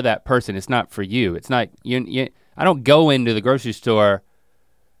is for that person. It's not for you. It's not, I don't go into the grocery store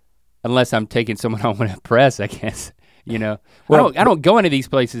unless I'm taking someone I want to impress, I guess. You know, well, I don't go into these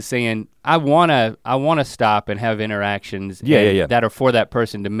places saying I wanna stop and have interactions that are for that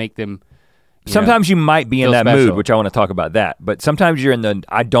person to make them. Sometimes you might be in that mood, which I want to talk about that. But sometimes you're in the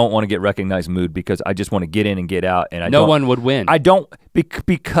I don't want to get recognized mood because I just want to get in and get out. And no one would win. I don't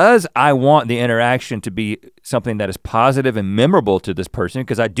because I want the interaction to be something that is positive and memorable to this person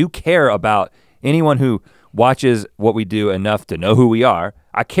because I do care about anyone who watches what we do enough to know who we are.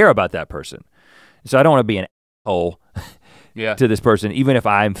 I care about that person, so I don't want to be an asshole to this person, even if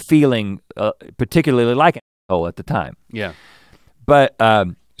I'm feeling particularly like an asshole at the time. Yeah. But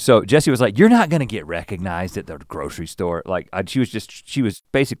so Jessie was like, "You're not gonna get recognized at the grocery store." Like she was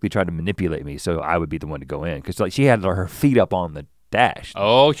basically trying to manipulate me so I would be the one to go in because like she had her feet up on the dash.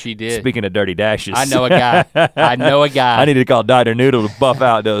 Oh, she did. Speaking of dirty dashes, I know a guy. I need to call Dr. Noodle to buff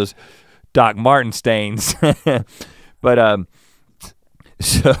out those Doc Martin stains. But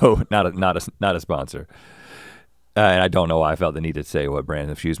so not a sponsor. And I don't know why I felt the need to say what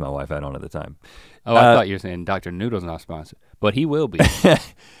brand of shoes my wife had on at the time. Oh, I thought you were saying Dr. Noodle's not sponsored, but he will be.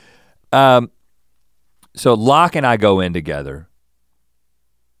 So Locke and I go in together.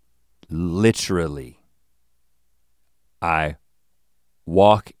 Literally, I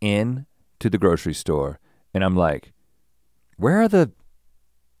walk in to the grocery store and I'm like, where are the,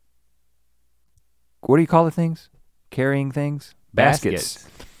 what do you call the things? Carrying things? Baskets.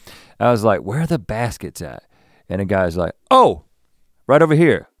 I was like, where are the baskets at? And the guy's like, oh, right over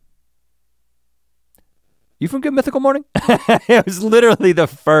here. You from Good Mythical Morning? It was literally the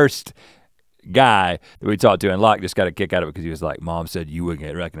first guy that we talked to, and Locke just got a kick out of it because he was like, Mom said you wouldn't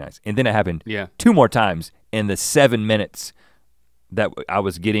get recognized. And then it happened 2 more times in the 7 minutes that I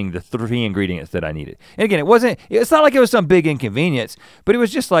was getting the 3 ingredients that I needed. And again, it's not like it was some big inconvenience, but it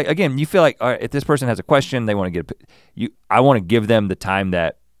was just like, again, you feel like, all right, if this person has a question, they want to I want to give them the time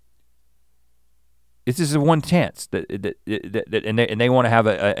that, this is a one chance that and they want to have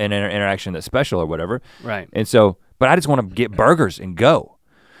an interaction that's special or whatever. Right. And so, but I just want to get burgers and go.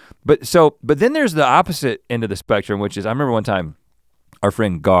 But then there's the opposite end of the spectrum, which is I remember one time our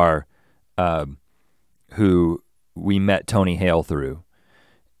friend Gar, who we met Tony Hale through,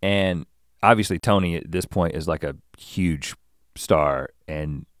 and obviously Tony at this point is like a huge star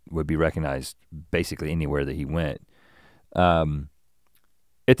and would be recognized basically anywhere that he went.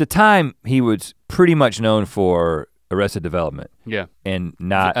 At the time, he was pretty much known for Arrested Development. Yeah. And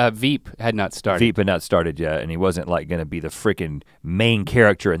not Veep had not started. Veep had not started yet, and he wasn't like gonna be the freaking main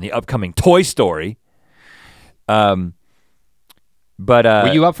character in the upcoming Toy Story. But But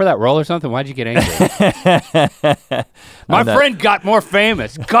were you up for that role or something? Why'd you get angry? My friend got more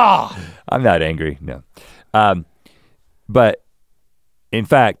famous. God. I'm not angry, no. But in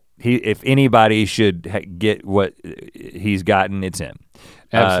fact, if anybody should get what he's gotten, it's him.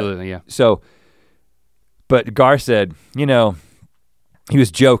 Absolutely, yeah. So, but Gar said, you know, he was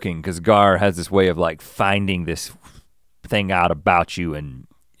joking because Gar has this way of like finding this thing out about you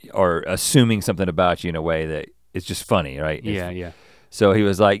or assuming something about you in a way that it's just funny, right? Yeah. So he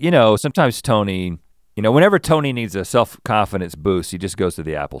was like, you know, sometimes Tony, you know, whenever Tony needs a self-confidence boost, he just goes to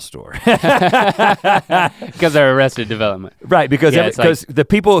the Apple store. Because they're Arrested Development. Right, because the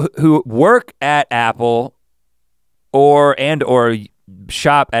people who work at Apple or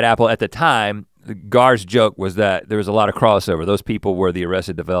shop at Apple at the time, Gar's joke was that there was a lot of crossover. Those people were the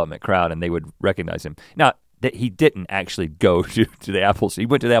Arrested Development crowd and they would recognize him. Now, he didn't actually go to the Apple store. He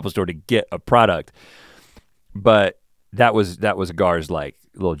went to the Apple store to get a product, but that was Gar's like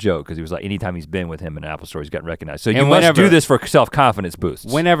little joke because he was like, anytime he's been with him in an Apple store, he's gotten recognized. So you must do this for self-confidence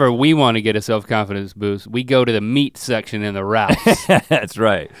boosts. Whenever we want to get a self-confidence boost, we go to the meat section in the Ralphs. That's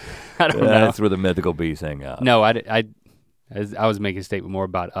right. I don't know. That's where the mythical beasts hang out. No, I was making a statement more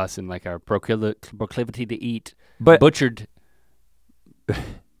about us and like our proclivity to eat butchered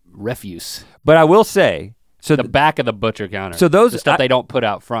refuse. But I will say, so the back of the butcher counter. So those the stuff they don't put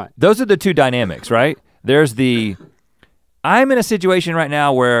out front. Those are the two dynamics, right? There's I'm in a situation right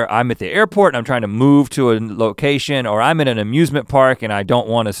now where I'm at the airport and I'm trying to move to a location, or I'm in an amusement park and I don't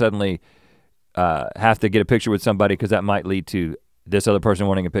want to suddenly have to get a picture with somebody because that might lead to this other person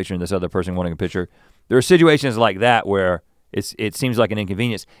wanting a picture and this other person wanting a picture. There are situations like that where it seems like an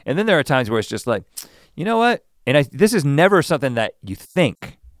inconvenience. And then there are times where it's just like, you know what? And this is never something that you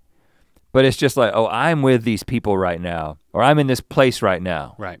think, but it's just like, oh, I'm with these people right now, or I'm in this place right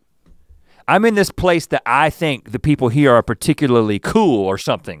now. Right. I'm in this place that I think the people here are particularly cool or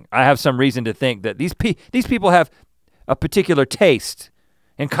something. I have some reason to think that these people have a particular taste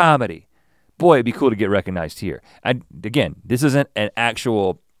in comedy. Boy, it'd be cool to get recognized here. Again, this isn't an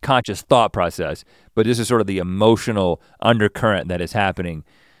actual conscious thought process, but this is sort of the emotional undercurrent that is happening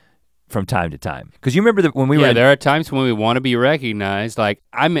from time to time. Because you remember that when we were there are times when we want to be recognized. Like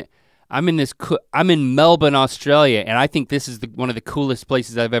I'm in Melbourne, Australia, and I think this is one of the coolest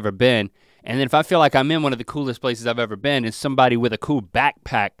places I've ever been. And then if I feel like I'm in one of the coolest places I've ever been, and somebody with a cool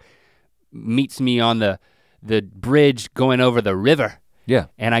backpack meets me on the bridge going over the river. Yeah.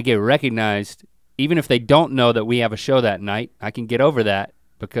 And I get recognized, even if they don't know that we have a show that night, I can get over that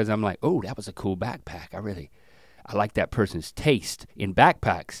because I'm like, oh, that was a cool backpack. I like that person's taste in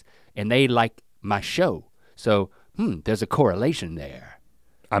backpacks, and they like my show. So, there's a correlation there.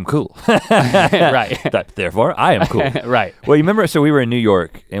 I'm cool. Right. Therefore, I am cool. Right. Well, you remember, so we were in New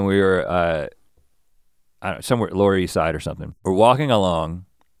York and we were, I don't know, somewhere, Lower East Side or something. We're walking along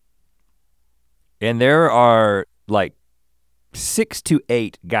and there are like 6 to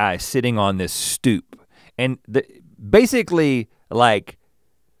 8 guys sitting on this stoop. And basically like,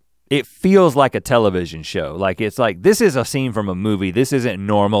 it feels like a television show. Like it's like, this is a scene from a movie. This isn't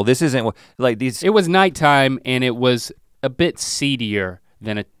normal. This isn't like these. It was nighttime and it was a bit seedier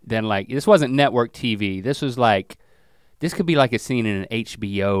than like, this wasn't network TV. This was like, this could be like a scene in an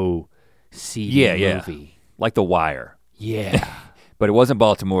HBO seedy movie. Like The Wire. Yeah. But it wasn't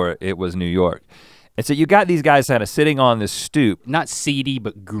Baltimore, it was New York. And so you got these guys kind of sitting on this stoop. Not seedy,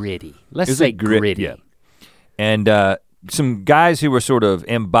 but gritty. Let's say gritty. Yeah. And some guys who were sort of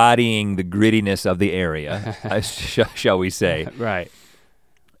embodying the grittiness of the area, shall we say. Right.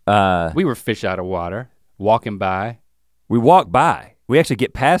 We were fish out of water, walking by. We walk by. We actually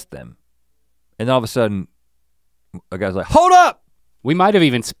get past them. And all of a sudden, a guy's like, hold up! We might have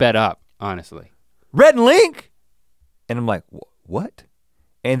even sped up, honestly. Rhett and Link? And I'm like, what?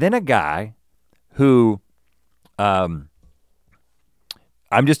 And then a guy who, I'm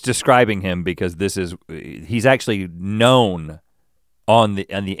just describing him because he's actually known on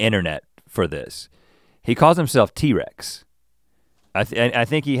the internet for this. He calls himself T-Rex. I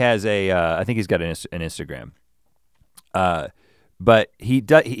think he has I think he's got an Instagram. But he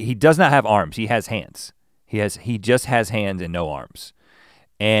does not have arms. He has hands. He just has hands and no arms.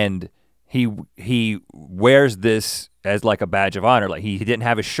 And he wears this as like a badge of honor. Like he didn't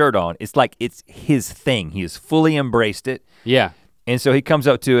have his shirt on. It's like it's his thing. He has fully embraced it. Yeah. And so he comes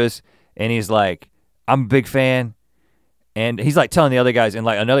up to us and he's like, I'm a big fan. And he's like telling the other guys, and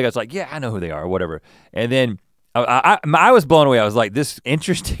like another guy's like, yeah, I know who they are, or whatever. And then I was blown away. I was like, this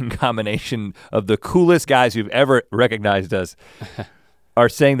interesting combination of the coolest guys who've ever recognized us are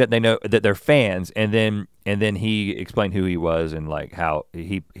saying that they know that they're fans, and then he explained who he was and like how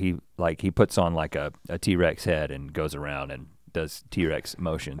he puts on like a T-Rex head and goes around and does T-Rex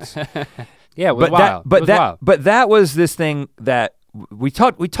motions. Yeah, it was wild. But that was this thing that we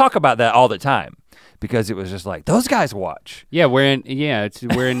talk about that all the time because it was just like those guys watch. Yeah, we're in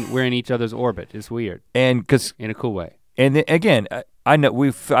each other's orbit. It's weird. And because in a cool way. And then, again, I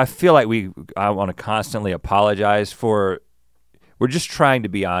know I feel like I want to constantly apologize for. We're just trying to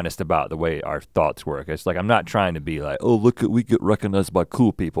be honest about the way our thoughts work. It's like I'm not trying to be like, oh, we get recognized by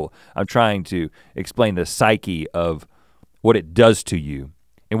cool people. I'm trying to explain the psyche of what it does to you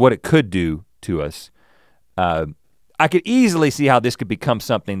and what it could do to us. I could easily see how this could become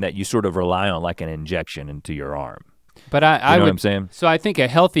something that you sort of rely on, like an injection into your arm. But I know would, what I'm saying? So I think a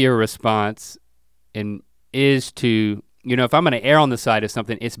healthier response is to, if I'm gonna err on the side of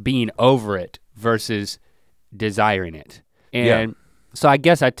something, it's being over it versus desiring it. And so I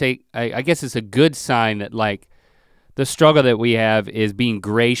guess I guess it's a good sign that like the struggle that we have is being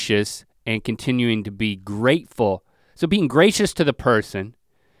gracious and continuing to be grateful. So being gracious to the person,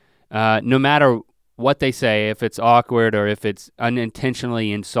 no matter what they say, if it's awkward or if it's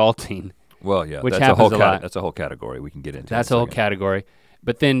unintentionally insulting. Well, yeah, which happens a lot. That's a whole category we can get into. That's a whole category.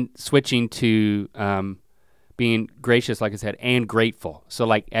 But then switching to being gracious, like I said, and grateful. So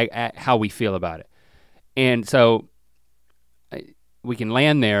like at how we feel about it. And so we can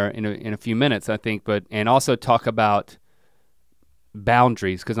land there in a few minutes, I think, and also talk about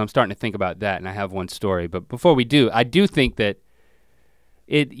boundaries, because I'm starting to think about that and I have one story. But before we do, I do think that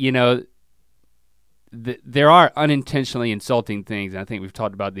there are unintentionally insulting things, and I think we've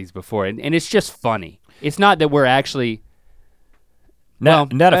talked about these before, and it's just funny. It's not that we're actually, I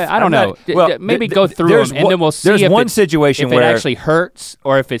don't know. Maybe go through them and then we'll see if it actually hurts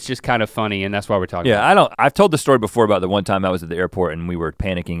or if it's just kind of funny, and that's why we're talking about it. I've told the story before about the one time I was at the airport and we were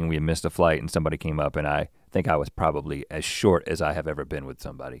panicking and we had missed a flight and somebody came up, and I think I was probably as short as I have ever been with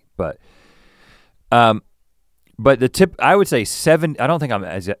somebody. But the tip, I would say I don't think I'm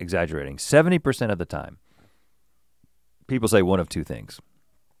exaggerating, 70% of the time, people say one of two things.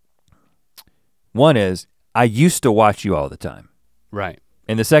 One is, I used to watch you all the time. Right.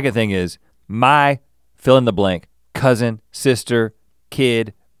 And the second thing is, my fill in the blank, cousin, sister,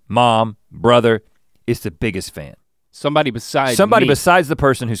 kid, mom, brother is the biggest fan. Somebody besides the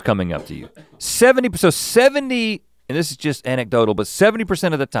person who's coming up to you. 70, and this is just anecdotal, but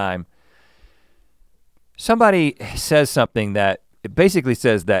 70% of the time, somebody says something that it basically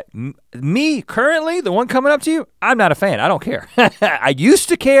says that me currently, the one coming up to you, I'm not a fan, I don't care. I used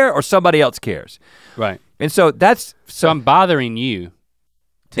to care or somebody else cares. Right. And so so I'm bothering you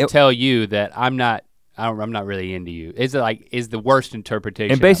to tell you that I'm not really into you. Is the worst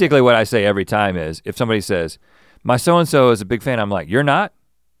interpretation. And basically what I say every time is, if somebody says, my so-and-so is a big fan, I'm like, you're not?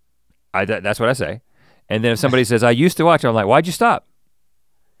 That's what I say. And then if somebody says, I used to watch, I'm like, why'd you stop?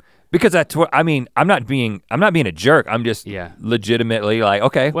 Because that's what, I'm not being a jerk. I'm just legitimately like,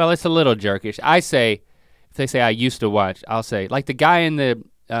 okay. Well, it's a little jerkish. If they say I used to watch, I'll say, like the guy in the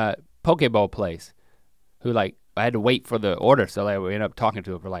Pokeball place who I had to wait for the order, so we ended up talking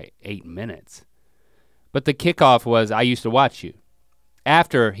to him for like 8 minutes. But the kickoff was, I used to watch you.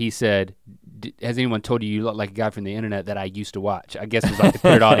 After he said, has anyone told you look like a guy from the internet that I used to watch? I guess it was like to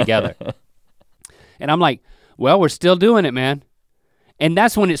put it all together. And I'm like, well, we're still doing it, man. And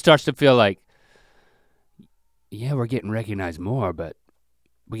that's when it starts to feel like, yeah, we're getting recognized more, but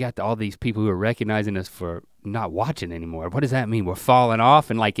we got all these people who are recognizing us for not watching anymore. What does that mean? We're falling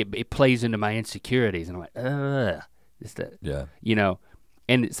off, and like it plays into my insecurities, and I'm like, ugh.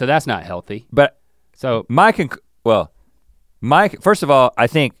 And so that's not healthy. But so first of all, I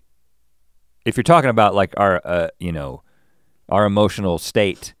think if you're talking about like our emotional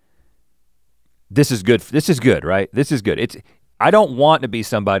state, this is good, right? This is good. I don't want to be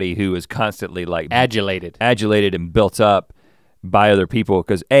somebody who is constantly like adulated and built up by other people,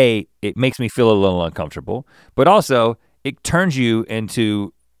 because A, it makes me feel a little uncomfortable, but also it turns you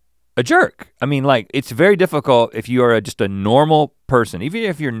into a jerk. I mean, like, it's very difficult if you are just a normal person, even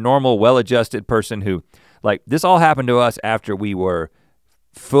if you're a normal, well-adjusted person who, like, this all happened to us after we were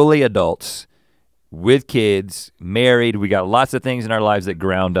fully adults, with kids, married, we got lots of things in our lives that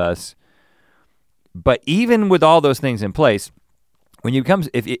ground us. But even with all those things in place, when you come,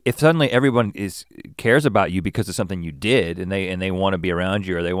 if suddenly everyone cares about you because of something you did, and they want to be around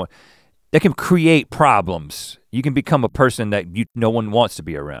you, or that can create problems. You can become a person that no one wants to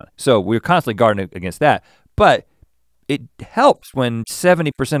be around. So we're constantly guarding against that. But it helps when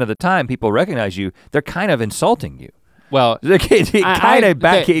 70% of the time people recognize you, they're kind of insulting you. Well, it kind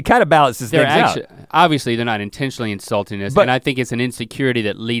of balances things out. Obviously, they're not intentionally insulting us, and I think it's an insecurity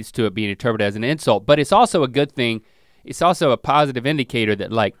that leads to it being interpreted as an insult. But it's also a good thing. It's also a positive indicator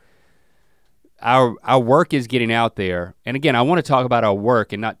that, like, our work is getting out there. And again, I wanna talk about our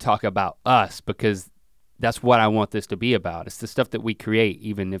work and not talk about us because that's what I want this to be about. It's the stuff that we create,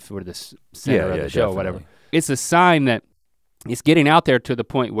 even if we're the center of the show or whatever. It's a sign that it's getting out there to the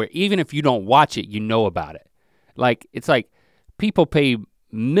point where even if you don't watch it, you know about it. Like, it's like people pay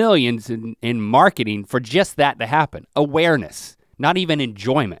millions in marketing for just that to happen. Awareness, not even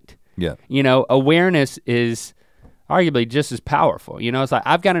enjoyment. Yeah. You know, awareness is arguably just as powerful. You know, it's like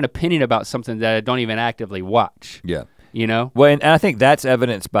I've got an opinion about something that I don't even actively watch. Yeah. You know? Well, and I think that's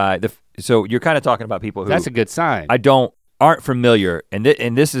evidenced by so you're kind of talking about people who that's a good sign. Aren't familiar, and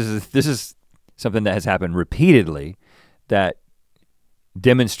this is something that has happened repeatedly that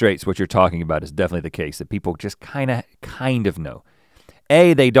demonstrates what you're talking about is definitely the case, that people just kind of know.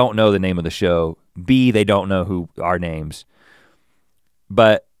 A, they don't know the name of the show. B, they don't know who our names.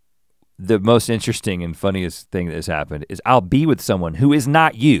 But the most interesting and funniest thing that has happened is I'll be with someone who is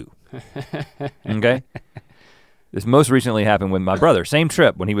not you. Okay? This most recently happened with my brother, same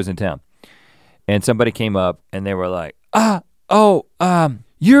trip when he was in town. And somebody came up and they were like,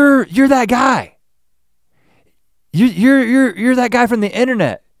 you're that guy. You're that guy from the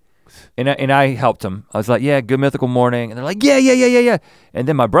internet. And I helped him. I was like, yeah, good mythical morning. And they're like, yeah. And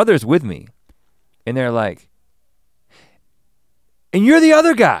then my brother's with me. And they're like, and you're the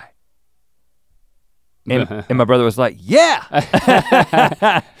other guy. And my brother was like,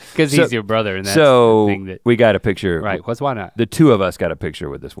 yeah. Because he's your brother, and that's so the thing that we got a picture. Right, why not? The two of us got a picture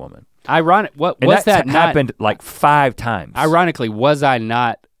with this woman. Ironic, what and was that happened like 5 times. Ironically, was I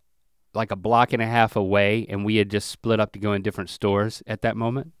not like a block and a half away and we had just split up to go in different stores at that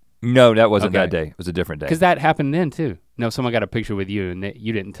moment? No, that wasn't that day. It was a different day. Because that happened then too. No, someone got a picture with you and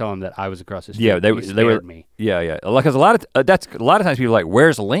you didn't tell them that I was across the street. Yeah, they were me. Yeah. Because a lot of times people are like,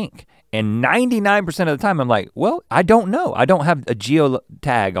 where's Link? And 99% of the time I'm like, well, I don't know. I don't have a geo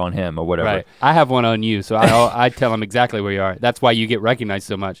tag on him or whatever. Right. I have one on you, so I tell them exactly where you are. That's why you get recognized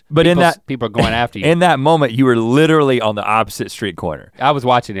so much. But people are going after you. In that moment, you were literally on the opposite street corner. I was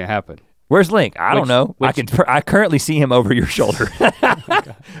watching it happen. Where's Link? I don't know. I currently see him over your shoulder,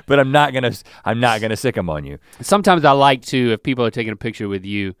 but I'm not gonna sick him on you. Sometimes I like to, if people are taking a picture with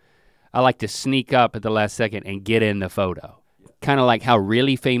you, I like to sneak up at the last second and get in the photo. Kind of like how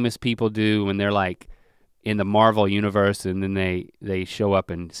really famous people do when they're like in the Marvel universe and then they show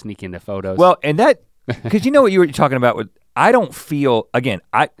up and sneak into photos. Well, and that, because you know what you were talking about with, I don't feel, again,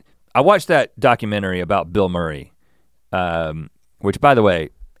 I watched that documentary about Bill Murray, which by the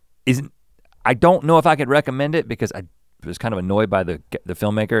way, I don't know if I could recommend it because I was kind of annoyed by the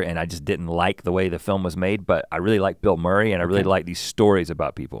filmmaker and I just didn't like the way the film was made, but I really like Bill Murray and I really like these stories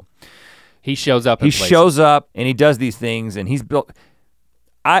about people. He shows up. He shows up and he does these things and he's built.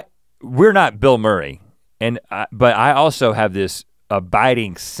 We're not Bill Murray, but I also have this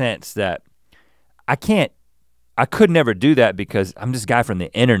abiding sense that I could never do that because I'm this guy from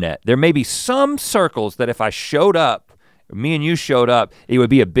the internet. There may be some circles that if I showed up, me and you showed up, it would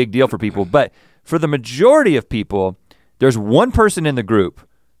be a big deal for people. But for the majority of people, there's one person in the group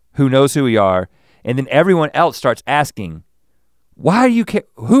who knows who we are, and then everyone else starts asking, why do you care?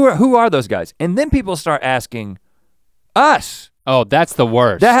 Who are those guys? And then people start asking us. Oh, that's the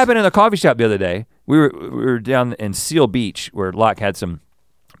worst. That happened in the coffee shop the other day. We were down in Seal Beach where Locke had some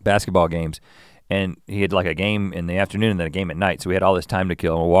basketball games and he had like a game in the afternoon and then a game at night. So we had all this time to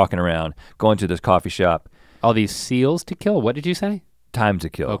kill and we're walking around, going to this coffee shop. All these seals to kill, what did you say? Time to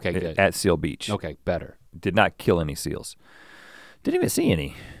kill. Okay, good. At Seal Beach. Okay, better. Did not kill any seals. Didn't even see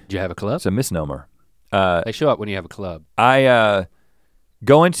any. Did you have a club? It's a misnomer. They show up when you have a club. I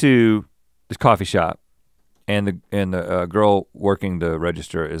go into this coffee shop and the girl working the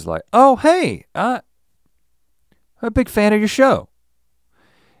register is like, oh, hey, I'm a big fan of your show.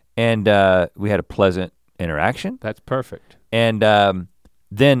 And we had a pleasant interaction. That's perfect. And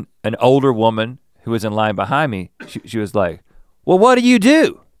then an older woman who was in line behind me, she was like, well, what do you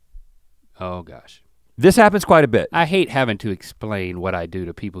do? Oh gosh. This happens quite a bit. I hate having to explain what I do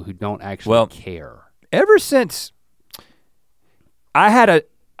to people who don't actually care. Ever since I had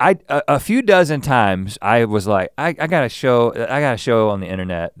a few dozen times I was like, I got a show on the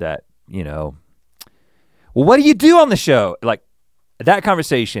internet that, you know, well, what do you do on the show? Like that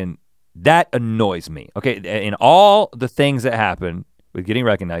conversation, that annoys me. Okay, in all the things that happen with getting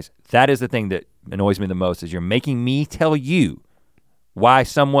recognized, that is the thing that annoys me the most is you're making me tell you why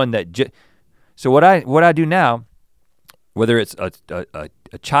someone that so what I do now, whether it's a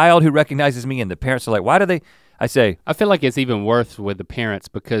child who recognizes me and the parents are like, why do they, I say. I feel like it's even worse with the parents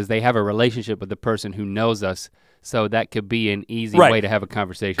because they have a relationship with the person who knows us, so that could be an easy way to have a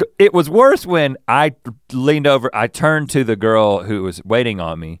conversation. It was worse when I leaned over, I turned to the girl who was waiting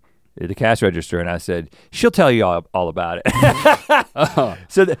on me, the cash register, and I said, she'll tell you all about it.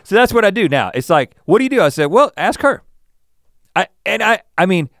 So that's what I do now. It's like, what do you do? I said, well, ask her. I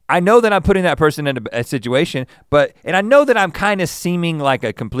mean, I know that I'm putting that person in a situation, and I know that I'm kind of seeming like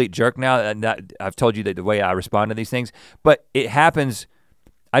a complete jerk now, and I've told you that the way I respond to these things, but it happens,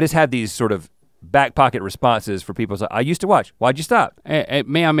 I just have these sort of back pocket responses for people. So I used to watch, why'd you stop?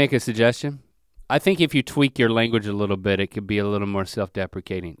 May I make a suggestion? I think if you tweak your language a little bit, it could be a little more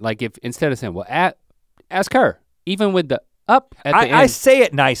self-deprecating. Like if, instead of saying, well, ask her, even with the up at the end. I say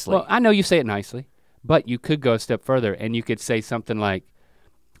it nicely. Well, I know you say it nicely, but you could go a step further and you could say something like,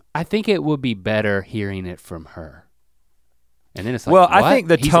 I think it would be better hearing it from her. And then it's like, well, what? I think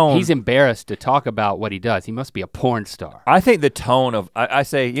the tone. He's embarrassed to talk about what he does. He must be a porn star. I think the tone of, I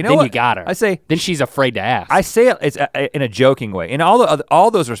say, you know then what? You got her. I say. Then she's afraid to ask. I say it it's in a joking way. In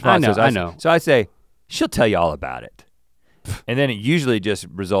all those responses. I know. So I say, she'll tell you all about it. And then it usually just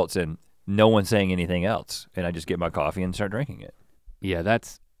results in no one saying anything else. And I just get my coffee and start drinking it. Yeah,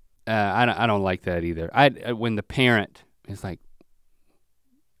 that's, I don't like that either. When the parent is like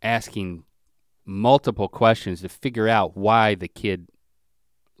asking multiple questions to figure out why the kid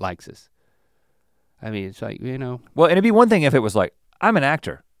likes us. I mean, it's like, you know. Well, and it'd be one thing if it was like, I'm an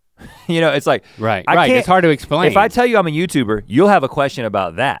actor. It's like, right, it's hard to explain. If I tell you I'm a YouTuber, you'll have a question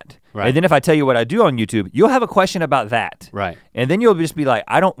about that. Right. And then if I tell you what I do on YouTube, you'll have a question about that. Right. And then you'll just be like,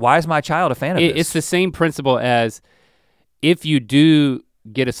 why is my child a fan of this? It's the same principle as if you do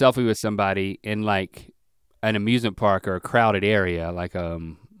get a selfie with somebody in like an amusement park or a crowded area, like a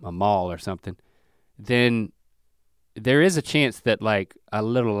mall or something, then there is a chance that like a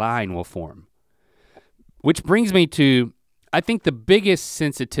little line will form. Which brings me to, I think the biggest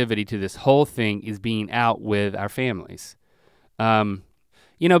sensitivity to this whole thing is being out with our families.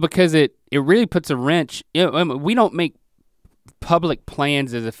 Because it really puts a wrench, we don't make public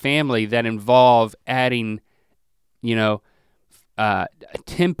plans as a family that involve adding, a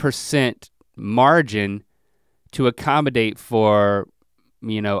 10% margin to accommodate for,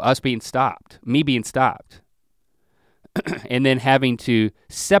 us being stopped, me being stopped. And then having to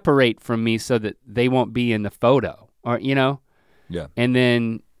separate from me so that they won't be in the photo or, Yeah. And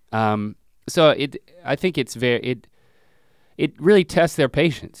then, I think it's it really tests their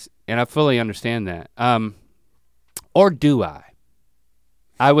patience, and I fully understand that. Or do I?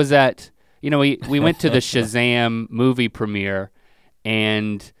 I was at, we went to the Shazam movie premiere,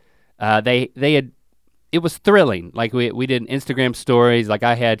 and it was thrilling. Like we did Instagram stories, like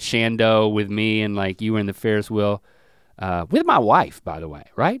I had Shando with me, and like you were in the Ferris wheel, with my wife, by the way,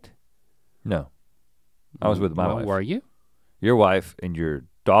 right? No, I was with my wife. Were you? Your wife and your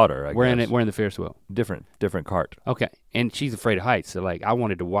daughter, I guess. We're in the Ferris wheel. Different cart. Okay, and she's afraid of heights, so like I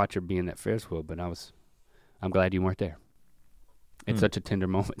wanted to watch her be in that Ferris wheel, but I'm glad you weren't there. It's such a tender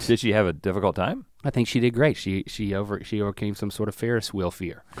moment. Did she have a difficult time? I think she did great. She overcame some sort of Ferris wheel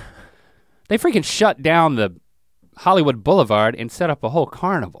fear. They freaking shut down the Hollywood Boulevard and set up a whole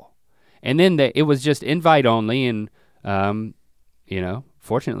carnival, and then it was just invite only, and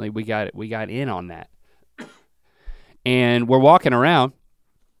fortunately we got in on that. And we're walking around,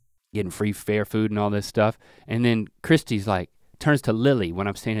 getting free fair food and all this stuff. And then Christy's like, turns to Lily when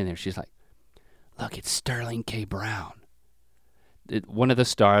I'm standing there. She's like, look, it's Sterling K. Brown. One of the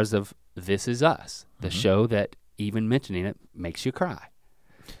stars of This Is Us, the show that even mentioning it makes you cry.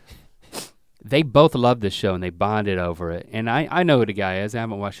 They both love this show and they bonded over it. And I know who the guy is, I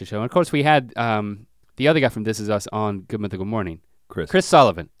haven't watched the show. And of course we had the other guy from This Is Us on Good Mythical Morning. Chris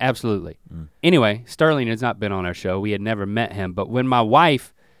Sullivan, absolutely. Anyway, Sterling has not been on our show. We had never met him, but when my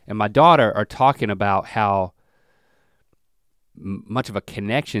wife and my daughter are talking about how much of a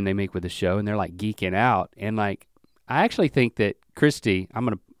connection they make with the show, and they're like geeking out, and like, I actually think that Christy, I'm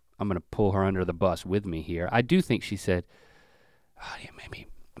gonna pull her under the bus with me here. I do think she said, oh yeah, maybe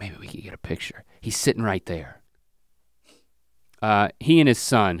we could get a picture. He's sitting right there. He and his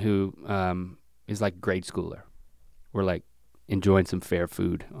son, who is like grade schooler, were like, enjoying some fair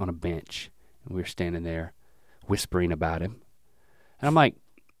food on a bench. And we were standing there whispering about him. And I'm like,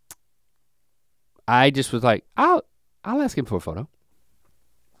 I just was like, I'll ask him for a photo.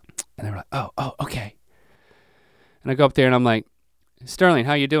 And they were like, oh, okay. And I go up there and I'm like, Sterling,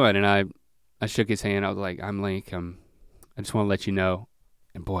 how you doing? And I shook his hand. I was like, I'm Link. I just want to let you know.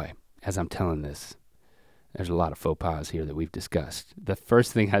 And boy, as I'm telling this, there's a lot of faux pas here that we've discussed. The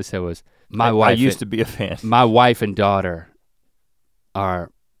first thing I said was, I used to be a fan. My wife and daughter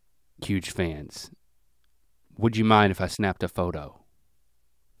are huge fans. Would you mind if I snapped a photo?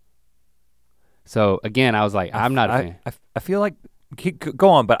 So again, I was like, I'm not a fan. I feel like, go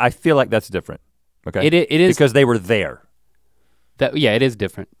on, but I feel like that's different, okay? It is. Because they were there. Yeah, it is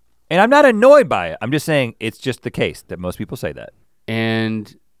different. And I'm not annoyed by it. I'm just saying it's just the case that most people say that.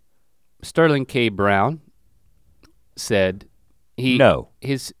 And Sterling K. Brown said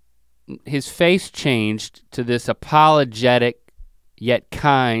his face changed to this apologetic yet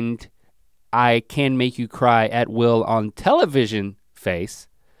kind, I can make you cry at will on television face.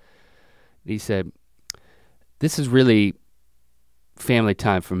 He said, this is really family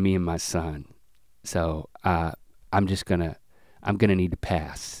time for me and my son. So I'm gonna need to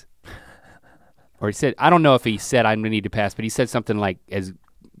pass. Or he said, I don't know if he said I'm gonna need to pass, but he said something like as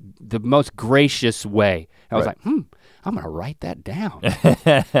the most gracious way. I was like, I'm gonna write that down.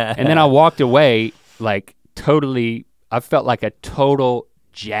 And then I walked away like totally, I felt like a total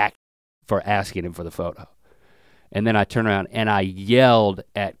jack for asking him for the photo. And then I turned around and I yelled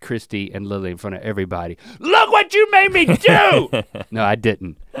at Christy and Lily in front of everybody, look what you made me do! No, I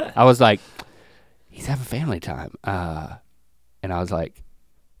didn't. I was like, he's having family time. And I was like,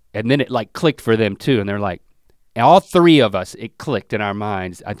 and then it like clicked for them too. And they're like, and all three of us, it clicked in our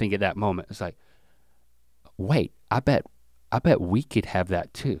minds, I think at that moment. It's like, wait, I bet we could have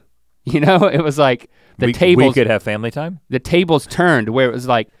that too. You know, it was like the tables. We could have family time? The tables turned where it was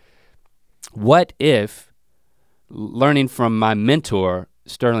like, what if, learning from my mentor,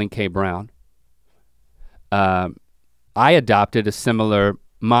 Sterling K. Brown, I adopted a similar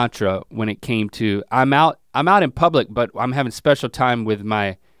mantra when it came to, I'm out in public, but I'm having special time with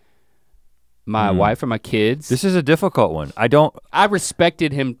my wife or my kids. This is a difficult one. I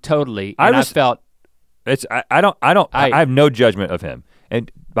respected him totally, and I felt. I have no judgment of him.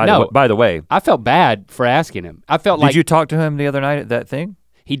 And by the way. I felt bad for asking him. I felt Did you talk to him the other night at that thing?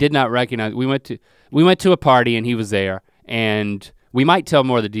 He did not recognize, we went to a party and he was there, and we might tell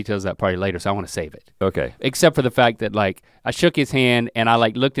more of the details of that party later, so I wanna save it. Okay. Except for the fact that like, I shook his hand and I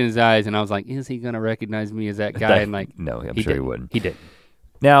like looked in his eyes and I was like, is he gonna recognize me as that guy? And like, no, I'm sure he wouldn't. He didn't.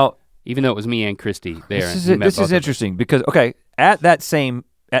 Now, even though it was me and Christy there. This is interesting because, okay, at that same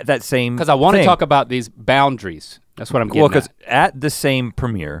because I want to talk about these boundaries. That's what I'm getting because at the same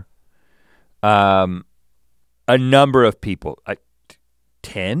premiere, a number of people,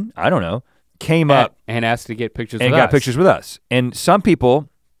 10, I don't know, came up and asked to get pictures and with us. got pictures with us. And some people,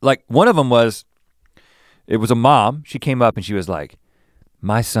 like one of them it was a mom, she came up and she was like,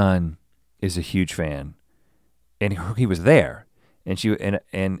 my son is a huge fan. And he was there. And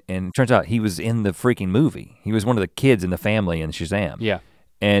it turns out he was in the freaking movie. He was one of the kids in the family in Shazam. Yeah.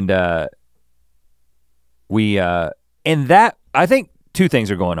 And and that, I think two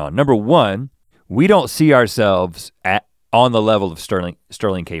things are going on. Number one, we don't see ourselves on the level of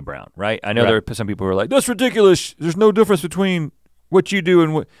Sterling K. Brown, right? I know there are some people who are like, that's ridiculous. There's no difference between what you do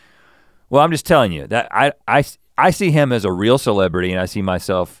and what. Well, I'm just telling you that I see him as a real celebrity and I see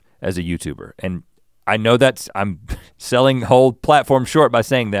myself as a YouTuber. And I know I'm selling whole platform short by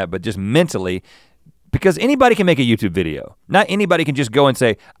saying that, but just mentally, because anybody can make a YouTube video. Not anybody can just go and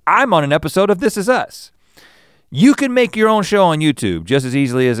say, I'm on an episode of This Is Us. You can make your own show on YouTube just as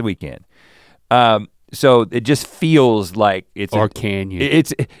easily as we can. So it just feels like it's— Or can you?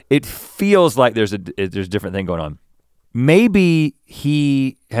 It feels like there's a different thing going on. Maybe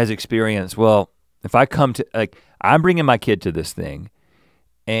he has experienced, well, if I come to, like, I'm bringing my kid to this thing,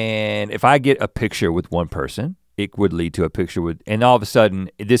 and if I get a picture with one person, it would lead to a picture with, and all of a sudden,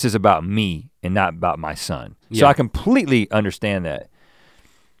 this is about me and not about my son. Yeah. So I completely understand that.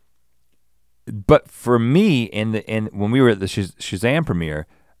 But for me, when we were at the Shazam premiere,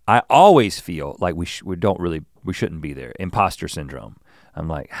 I always feel like we shouldn't be there. Imposter syndrome. I'm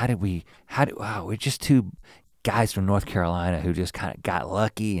like, we're just two guys from North Carolina who just kind of got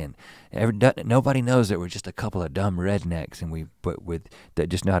lucky, and nobody knows that we're just a couple of dumb rednecks, and that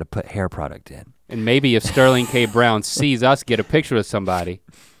just know how to put hair product in. And maybe if Sterling K. Brown sees us get a picture with somebody,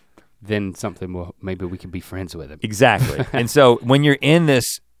 then maybe we can be friends with him. Exactly. And so when you're in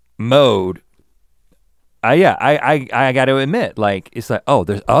this mode, I got to admit, like, it's like, oh,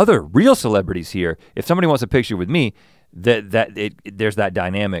 there's other real celebrities here. If somebody wants a picture with me, there's that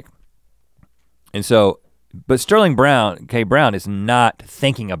dynamic. And so, but Sterling K. Brown is not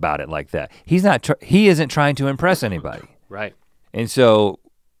thinking about it like that. He isn't trying to impress anybody. Right. And so,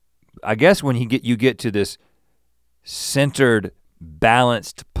 I guess when you get to this centered,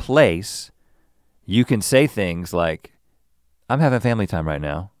 balanced place, you can say things like, I'm having family time right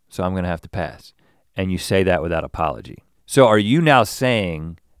now, so I'm gonna have to pass. And you say that without apology. So are you now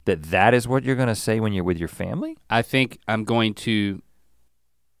saying that is what you're gonna say when you're with your family? I think I'm going to,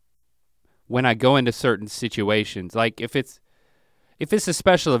 when I go into certain situations, like if it's a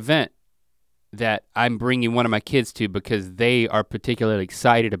special event that I'm bringing one of my kids to because they are particularly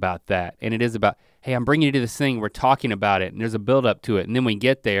excited about that, and it is about, hey, I'm bringing you to this thing, we're talking about it, and there's a build up to it, and then we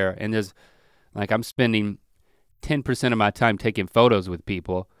get there, and there's, like I'm spending 10% of my time taking photos with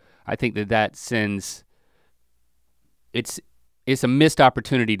people. I think that sends, it's a missed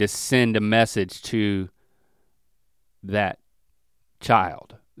opportunity to send a message to that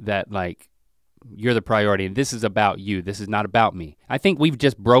child that like, you're the priority and this is about you, this is not about me. I think we've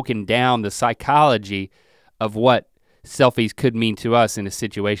just broken down the psychology of what selfies could mean to us in a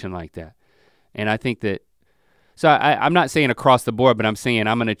situation like that. And I think that, so I'm not saying across the board, but I'm saying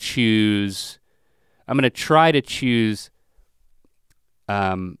I'm gonna try to choose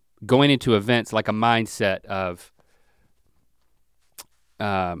going into events like a mindset of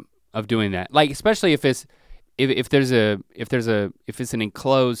doing that. Like especially if it's if it's an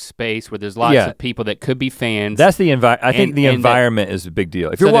enclosed space where there's lots of people that could be fans. That's the environment. I think the environment is a big deal.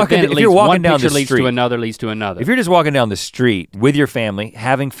 If you're walking down the street, leads to another. If you're just walking down the street with your family,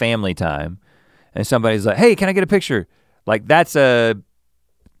 having family time, and somebody's like, "Hey, can I get a picture?" Like that's a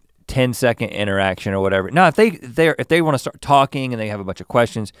 10-second interaction or whatever. Now, if they want to start talking and they have a bunch of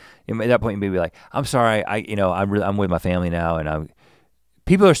questions, at that point you may be like, "I'm sorry, I'm with my family now," and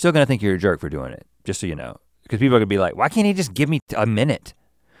people are still gonna think you're a jerk for doing it. Just so you know. Because people are gonna be like, why can't he just give me a minute?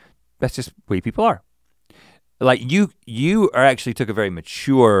 That's just the way people are. Like you actually took a very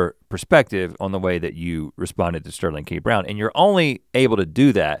mature perspective on the way that you responded to Sterling K. Brown, and you're only able to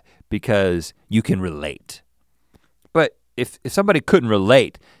do that because you can relate. But if somebody couldn't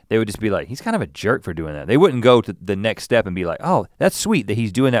relate, they would just be like, he's kind of a jerk for doing that. They wouldn't go to the next step and be like, oh, that's sweet that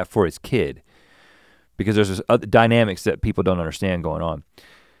he's doing that for his kid. Because there's this other dynamics that people don't understand going on.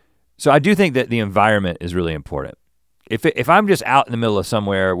 So I do think that the environment is really important. If I'm just out in the middle of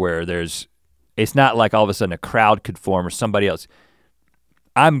somewhere where it's not like all of a sudden a crowd could form or somebody else,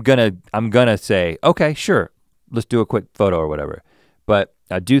 I'm gonna say, okay, sure, let's do a quick photo or whatever. But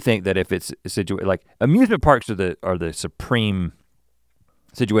I do think that if it's a situation, like amusement parks are the supreme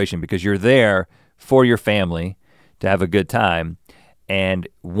situation because you're there for your family to have a good time, and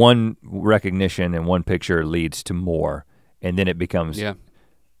one recognition and one picture leads to more, and then it becomes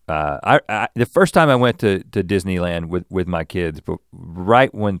the first time I went to Disneyland with my kids, but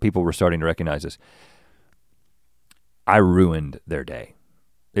right when people were starting to recognize us, I ruined their day.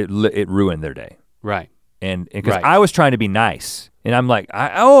 It ruined their day. Right. And because I was trying to be nice, and I'm like,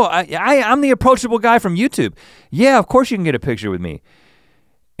 I'm the approachable guy from YouTube. Yeah, of course you can get a picture with me.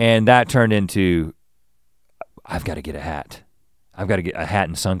 And that turned into, I've got to get a hat. I've got to get a hat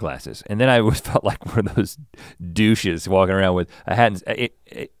and sunglasses. And then I felt like one of those douches walking around with a hat and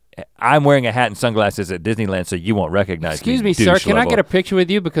I'm wearing a hat and sunglasses at Disneyland, so you won't recognize me. Excuse me, sir, can I get a picture with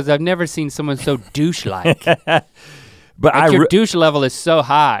you? Because I've never seen someone so douche-like. But like your douche level is so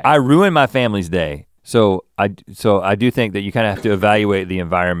high. I ruined my family's day. So I do think that you kind of have to evaluate the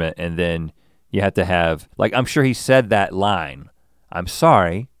environment, and then you have to have, like I'm sure he said that line, I'm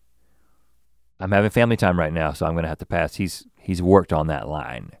sorry, I'm having family time right now, so I'm gonna have to pass. He's worked on that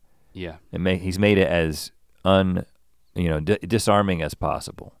line. Yeah. He's made it as disarming as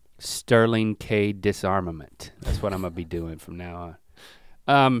possible. Sterling K. disarmament. That's what I'm gonna be doing from now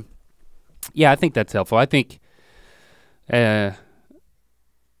on. Yeah, I think that's helpful. I think that's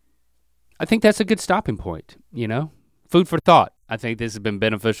a good stopping point, Food for thought. I think this has been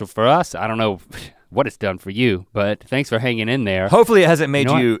beneficial for us. I don't know what it's done for you, but thanks for hanging in there. Hopefully it hasn't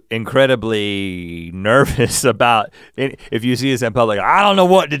made you incredibly nervous about if you see us in public. I don't know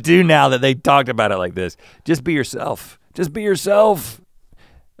what to do now that they talked about it like this. Just be yourself. Just be yourself.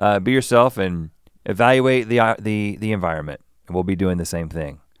 Be yourself and evaluate the environment. And we'll be doing the same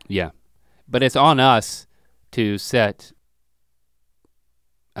thing. Yeah, but it's on us to set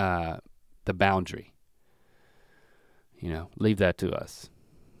the boundary. Leave that to us.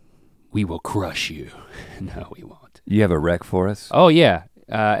 We will crush you. No, we won't. You have a rec for us? Oh yeah,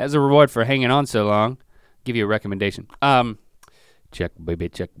 as a reward for hanging on so long, give you a recommendation. Check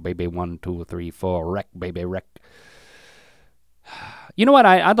baby, 1, 2, 3, 4, rec baby, rec. You know what,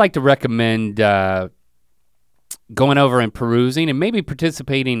 I'd like to recommend going over and perusing and maybe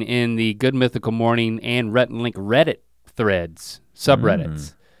participating in the Good Mythical Morning and Rhett and Link Reddit threads,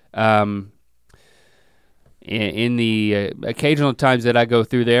 subreddits. In the occasional times that I go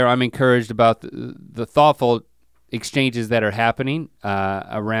through there, I'm encouraged about the thoughtful exchanges that are happening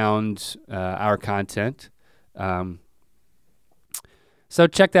around our content. So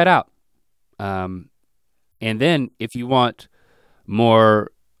check that out. And then if you want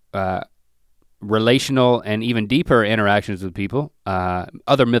more relational and even deeper interactions with people,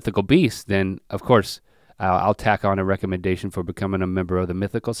 other mythical beasts, then of course I'll tack on a recommendation for becoming a member of the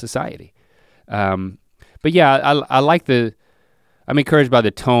Mythical Society. But yeah, I I'm encouraged by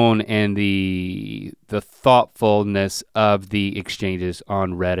the tone and the thoughtfulness of the exchanges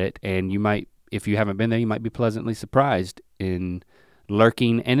on Reddit, and you might, if you haven't been there, you might be pleasantly surprised in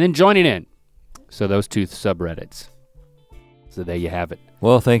lurking and then joining in. So those two subreddits. So there you have it.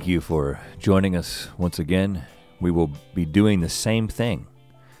 Well, thank you for joining us once again. We will be doing the same thing,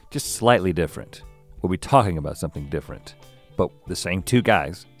 just slightly different. We'll be talking about something different, but the same two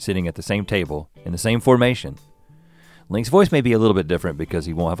guys sitting at the same table in the same formation. Link's voice may be a little bit different because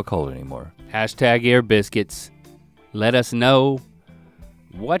he won't have a cold anymore. Hashtag Ear Biscuits. Let us know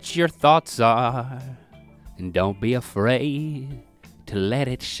what your thoughts are, and don't be afraid to let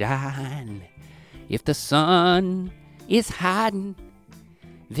it shine. If the sun is hiding,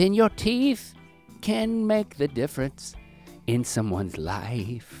 then your teeth can make the difference in someone's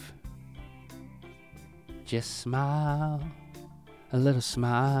life. Just smile, a little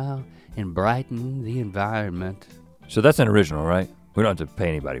smile, and brighten the environment. So that's an original, right? We don't have to pay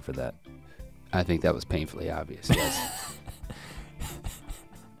anybody for that. I think that was painfully obvious, yes.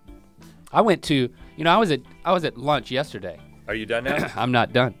 I went to, I was at lunch yesterday. Are you done now? I'm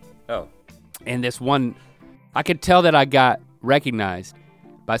not done. Oh. And this one, I could tell that I got recognized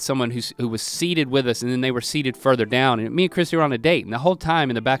by someone who was seated with us, and then they were seated further down. And me and Chris were on a date, and the whole time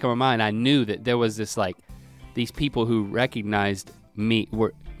in the back of my mind, I knew that there was this these people who recognized me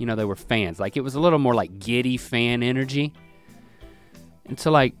were, they were fans. Like it was a little more like giddy fan energy. And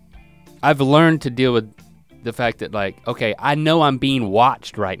so I've learned to deal with the fact that okay, I know I'm being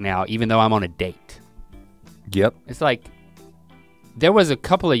watched right now, even though I'm on a date. Yep. It's there was a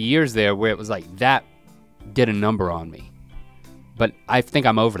couple of years there where it was that did a number on me. But I think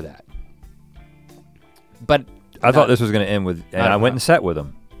I'm over that. But I thought this was gonna end with, and I went and sat with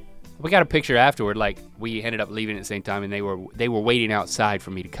them. We got a picture afterward, we ended up leaving at the same time, and they were waiting outside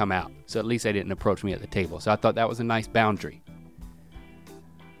for me to come out. So at least they didn't approach me at the table. So I thought that was a nice boundary.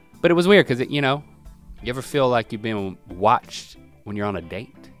 But it was weird, because you ever feel like you've been watched when you're on a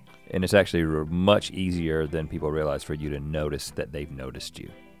date? And it's actually much easier than people realize for you to notice that they've noticed you.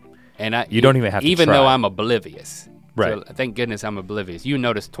 And you don't even have to even try. Though I'm oblivious. Right. So thank goodness I'm oblivious. You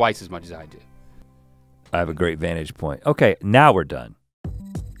notice twice as much as I do. I have a great vantage point. Okay, now we're done.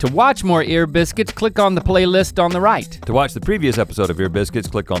 To watch more Ear Biscuits, click on the playlist on the right. To watch the previous episode of Ear Biscuits,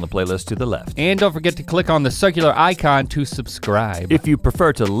 click on the playlist to the left. And don't forget to click on the circular icon to subscribe. If you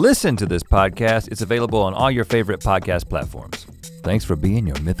prefer to listen to this podcast, it's available on all your favorite podcast platforms. Thanks for being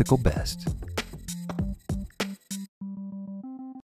your mythical best.